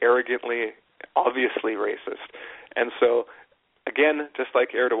overtly, arrogantly, obviously racist. And so, again, just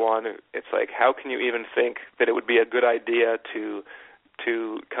like Erdogan, it's like, how can you even think that it would be a good idea to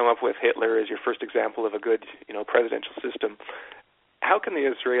come up with Hitler as your first example of a good, presidential system? How can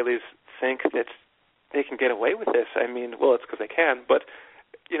the Israelis think that they can get away with this? I mean, well, it's because they can, but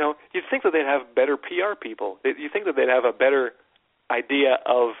you'd think that they'd have better PR people. You think that they'd have a better idea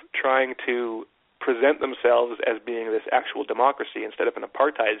of trying to present themselves as being this actual democracy instead of an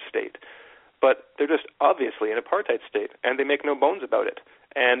apartheid state. But they're just obviously an apartheid state, and they make no bones about it.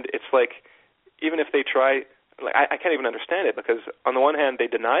 And it's like, even if they try, I can't even understand it, because on the one hand, they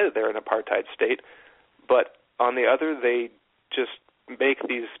deny that they're an apartheid state, but on the other, they just make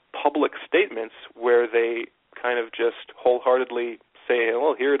these public statements where they kind of just wholeheartedly say,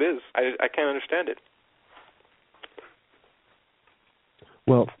 well, here it is. I can't understand it.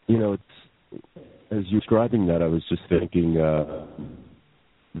 Well, it's, as you're describing that, I was just thinking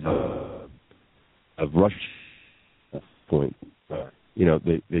of Russia point.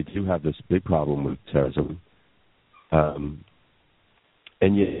 They do have this big problem with terrorism, and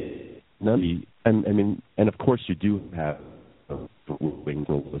yet and of course you do have wing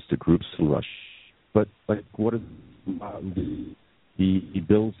ballistic groups in Russia, but like what is he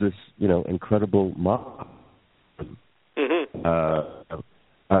builds this incredible mob. Mm-hmm.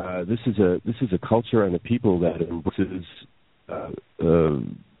 This is a culture and a people that embraces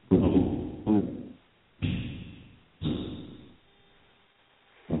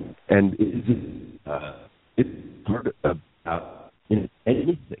and it's hard about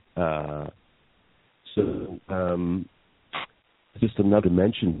anything. So just another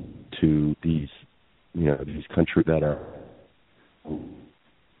dimension to these countries that are.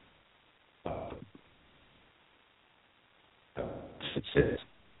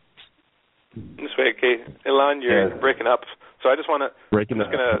 This way, okay, Elan, you're breaking up. So I just want to.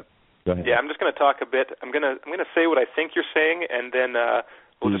 Go ahead. Yeah, I'm just going to talk a bit. I'm going to say what I think you're saying, and then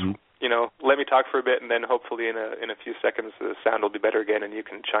we'll just let me talk for a bit, and then hopefully in a few seconds the sound will be better again, and you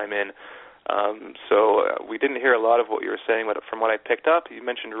can chime in. So we didn't hear a lot of what you were saying, but from what I picked up, you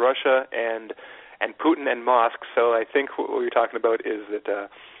mentioned Russia and Putin and mosques. So I think what you're talking about is that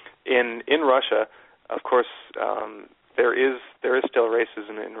in Russia, of course, there is still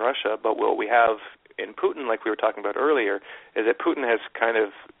racism in Russia, but what we have in Putin, like we were talking about earlier, is that Putin has kind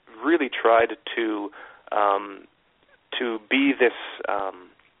of really tried to be this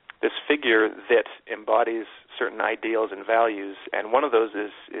figure that embodies certain ideals and values, and one of those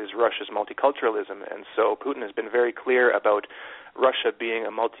is Russia's multiculturalism. And so Putin has been very clear about Russia being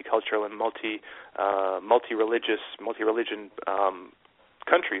a multicultural and multi-religion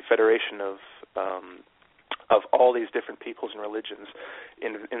country, federation of all these different peoples and religions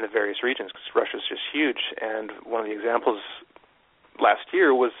in the various regions, because Russia's just huge. And one of the examples last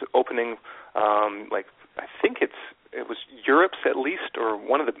year was opening, I think it was Europe's at least, or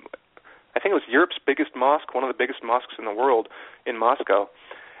I think it was Europe's biggest mosque, one of the biggest mosques in the world, in Moscow,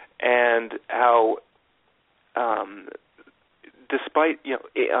 and how, despite,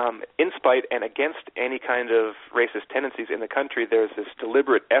 in spite and against any kind of racist tendencies in the country, there's this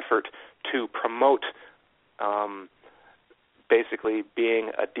deliberate effort to promote basically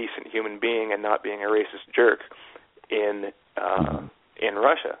being a decent human being and not being a racist jerk in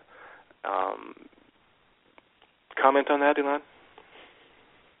Russia. Comment on that, Elan?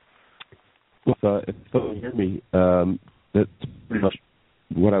 Well, if you hear me, that's pretty much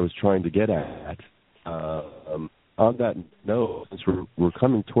what I was trying to get at. On that note, since we're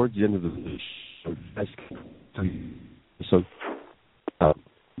coming towards the end of the show, so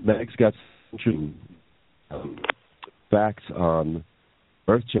Meg's got some interesting facts on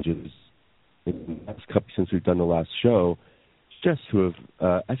Earth changes in the last couple since we've done the last show, just to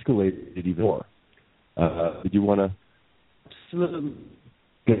have escalated even more. Do you want to?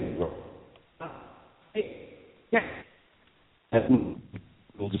 Yeah. And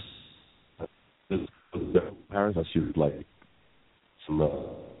we'll just Paris, you'd like some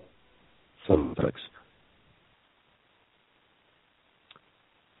some topics.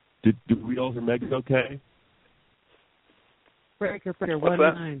 Did we all hear Meg okay? Breaker, What's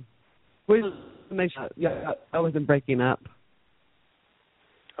 1-9. Wait, make sure. Yeah, I wasn't breaking up.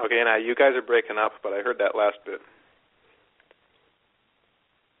 Okay, now you guys are breaking up, but I heard that last bit.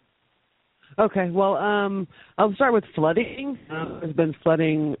 Okay, well, I'll start with flooding. There's been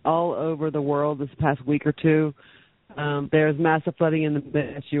flooding all over the world this past week or two. There's massive flooding in the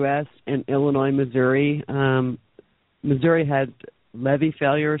Midwest U.S. and Illinois, Missouri. Missouri had levee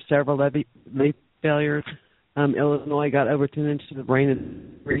failures, several levee failures. Illinois got over 10 inches of rain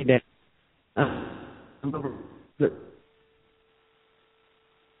in 3 days.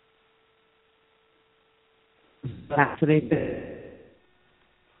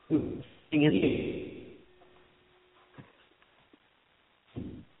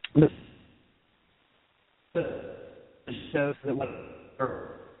 Shows that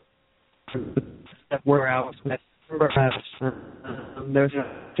we're out. There's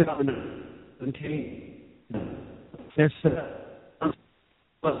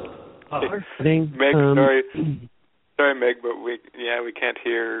Meg, sorry, Meg, but we can't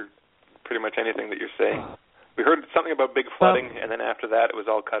hear pretty much anything that you're saying. We heard something about big flooding, and then after that, it was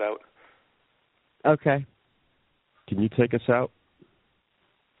all cut out. Okay. Can you take us out?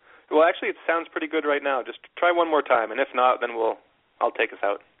 Well, actually, it sounds pretty good right now. Just try one more time, and if not, then I'll take us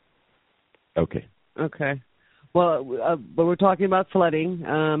out. Okay. Okay. Well, but we're talking about flooding,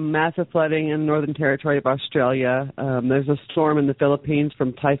 massive flooding in the Northern Territory of Australia. There's a storm in the Philippines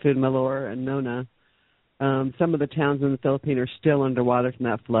from Typhoon Malor and Nona. Some of the towns in the Philippines are still underwater from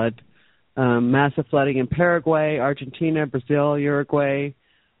that flood. Massive flooding in Paraguay, Argentina, Brazil, Uruguay,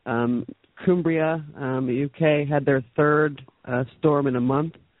 Cumbria. The UK had their third storm in a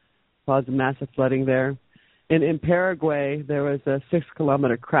month, caused massive flooding there. In Paraguay, there was a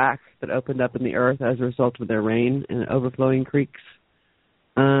 6-kilometer crack that opened up in the earth as a result of their rain and overflowing creeks.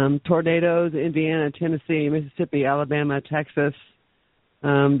 Tornadoes, Indiana, Tennessee, Mississippi, Alabama, Texas.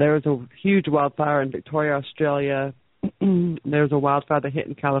 There was a huge wildfire in Victoria, Australia. There was a wildfire that hit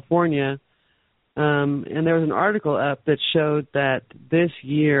in California. And there was an article up that showed that this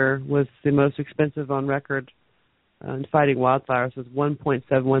year was the most expensive on record in fighting wildfires. It was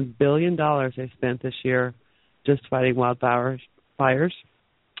 $1.71 billion they spent this year just fighting wildfires.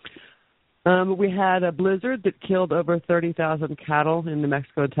 We had a blizzard that killed over 30,000 cattle in New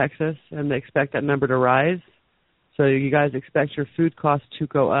Mexico and Texas, and they expect that number to rise. So you guys expect your food costs to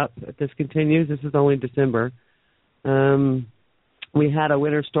go up if this continues. This is only December. We had a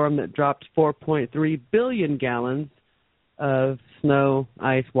winter storm that dropped 4.3 billion gallons of snow,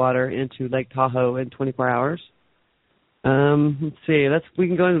 ice, water into Lake Tahoe in 24 hours. Let's see. We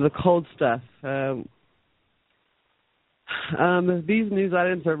can go into the cold stuff. These news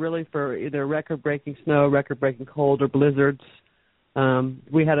items are really for either record-breaking snow, record-breaking cold, or blizzards.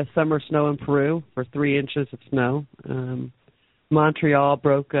 We had a summer snow in Peru for 3 inches of snow. Montreal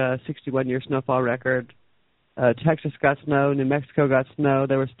broke a 61-year snowfall record. Texas got snow. New Mexico got snow.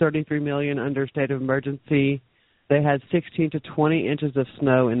 There was 33 million under state of emergency. They had 16 to 20 inches of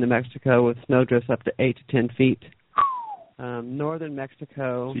snow in New Mexico with snow drifts up to 8 to 10 feet. Northern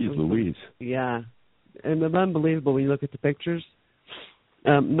Mexico. Jeez Louise. Yeah. And it's unbelievable when you look at the pictures.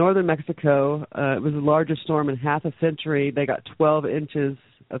 Northern Mexico, it was the largest storm in half a century. They got 12 inches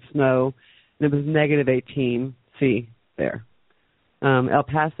of snow, and it was negative 18 C there. El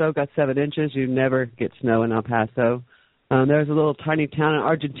Paso got 7 inches. You never get snow in El Paso. There's a little tiny town in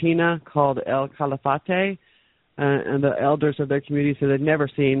Argentina called El Calafate, and the elders of their community said they'd never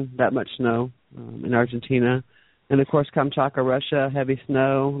seen that much snow in Argentina. And, of course, Kamchatka, Russia, heavy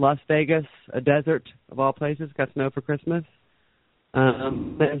snow. Las Vegas, a desert of all places, got snow for Christmas.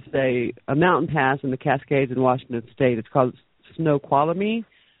 There's a mountain pass in the Cascades in Washington State. It's called Snoqualmie,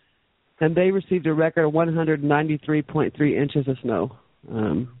 and they received a record of 193.3 inches of snow.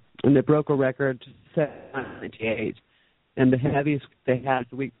 And they broke a record 798. And the heaviest they had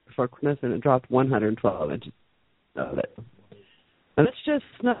the week before Christmas, and it dropped 112 inches. And it's just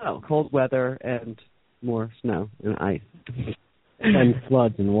snow, cold weather, and more snow and ice. And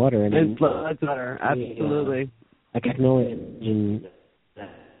floods and water. And floods and water, absolutely. I can only imagine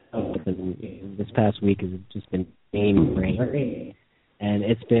this past week has just been rain, and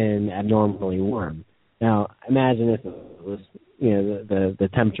it's been abnormally warm. Now, imagine if it was, the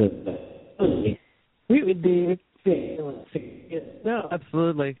temperature, we would be feeling sick. No,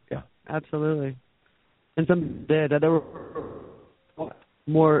 absolutely. Yeah. Absolutely. And some did. There were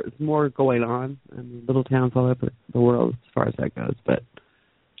more going on. I mean, little towns all over the world as far as that goes. But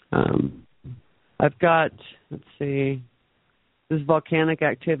I've got, let's see, this volcanic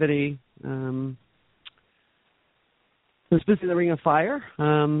activity Specifically the Ring of Fire,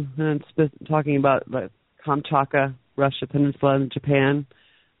 and talking about the Kamchatka, Russia Peninsula, and Japan.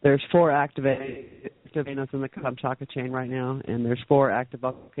 There's 4 active volcanoes in the Kamchatka chain right now, and there's 4 active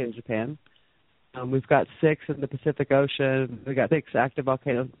volcanoes in Japan. We've got 6 in the Pacific Ocean. We've got 6 active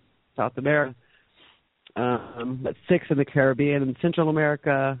volcanoes in South America. 6 in the Caribbean and Central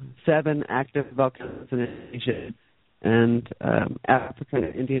America. 7 active volcanoes in Asia, and Africa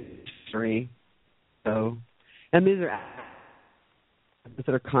and Indian Ocean. So, and these are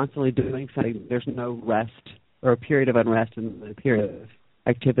that are constantly doing something. There's no rest or a period of unrest and a period of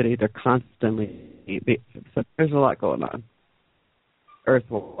activity. They're constantly. So there's a lot going on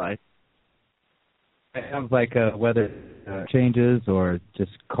Earth-wide. It sounds like weather changes or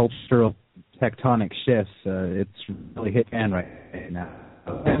just cultural tectonic shifts. It's really hit fan right now.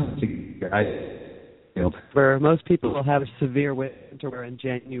 Where most people will have severe winter in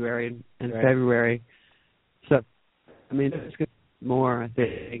January and February. So, I mean, there's going to be more, I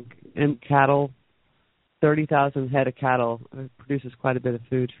think. And cattle, 30,000 head of cattle produces quite a bit of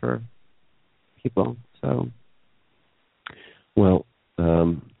food for people. So, well,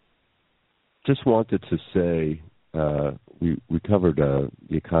 just wanted to say we covered the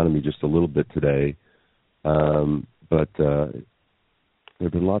economy just a little bit today, but there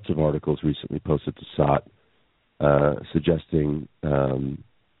have been lots of articles recently posted to SOT suggesting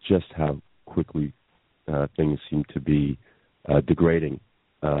just how quickly things seem to be degrading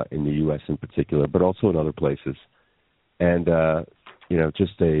in the U.S. in particular, but also in other places. And,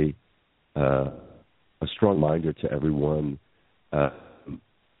 just a strong reminder to everyone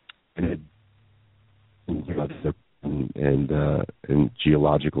and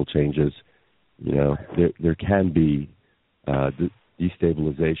geological changes. There can be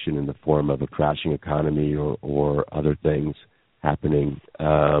destabilization in the form of a crashing economy or other things happening.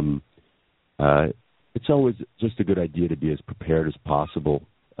 It's always just a good idea to be as prepared as possible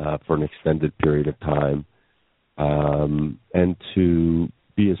for an extended period of time, and to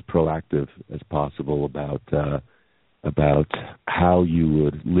be as proactive as possible about how you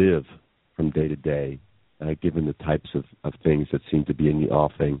would live from day to day, given the types of things that seem to be in the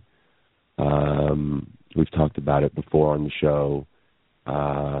offing. We've talked about it before on the show.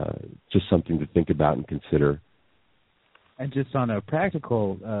 Just something to think about and consider. And just on a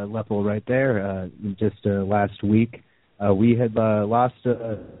practical level right there, just last week, we had lost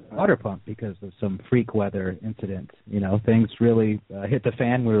a water pump because of some freak weather incident. Things really hit the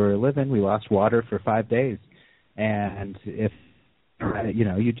fan where we were living. We lost water for 5 days. And if,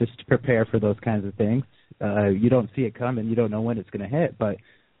 you just prepare for those kinds of things. You don't see it coming. You don't know when it's going to hit. But,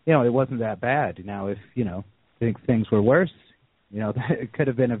 it wasn't that bad. Now, if, things were worse, it could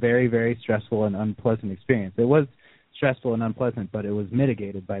have been a very, very stressful and unpleasant experience. It was stressful and unpleasant, but it was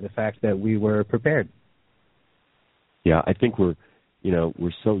mitigated by the fact that we were prepared. Yeah, I think we're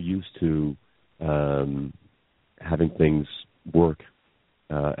so used to having things work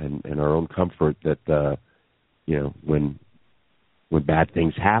and our own comfort that when bad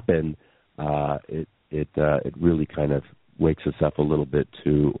things happen, it really kind of wakes us up a little bit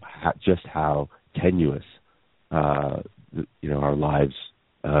to just how tenuous our lives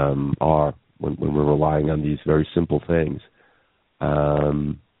are when we're relying on these very simple things.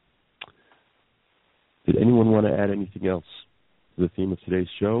 Did anyone want to add anything else to the theme of today's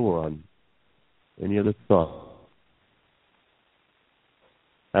show or on any other thought?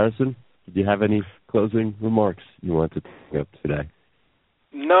 Harrison, did you have any closing remarks you want to bring up today?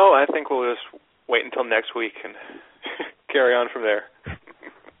 No, I think we'll just wait until next week and carry on from there.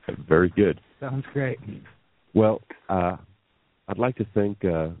 Very good. Sounds great. Well, I'd like to thank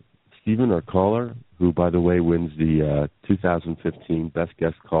Stephen, our caller, who, by the way, wins the 2015 Best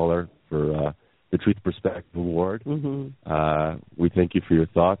Guest Caller for the Truth Perspective Award. Mm-hmm. We thank you for your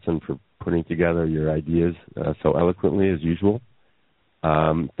thoughts and for putting together your ideas so eloquently, as usual.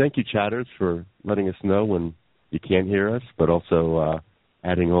 Thank you, chatters, for letting us know when you can't hear us, but also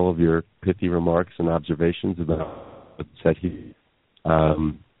adding all of your pithy remarks and observations about what's said here.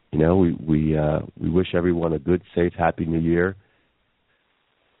 We wish everyone a good, safe, happy New Year,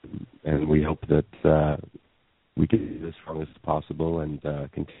 and we hope that we can do this as long as possible and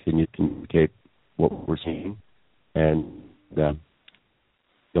continue to communicate what we're seeing, and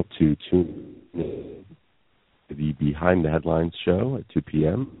hope to tune in to the Behind the Headlines show at 2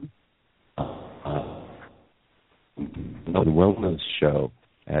 p.m. The Wellness show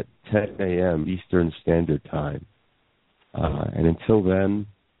at 10 a.m. Eastern Standard Time. And until then,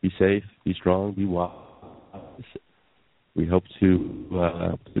 be safe, be strong, be wise. We hope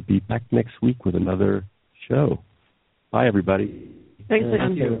to be back next week with another show. Bye, everybody. Thanks, Thank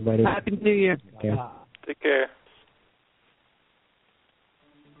Sam. you, everybody. Happy New Year. Yeah. Take care.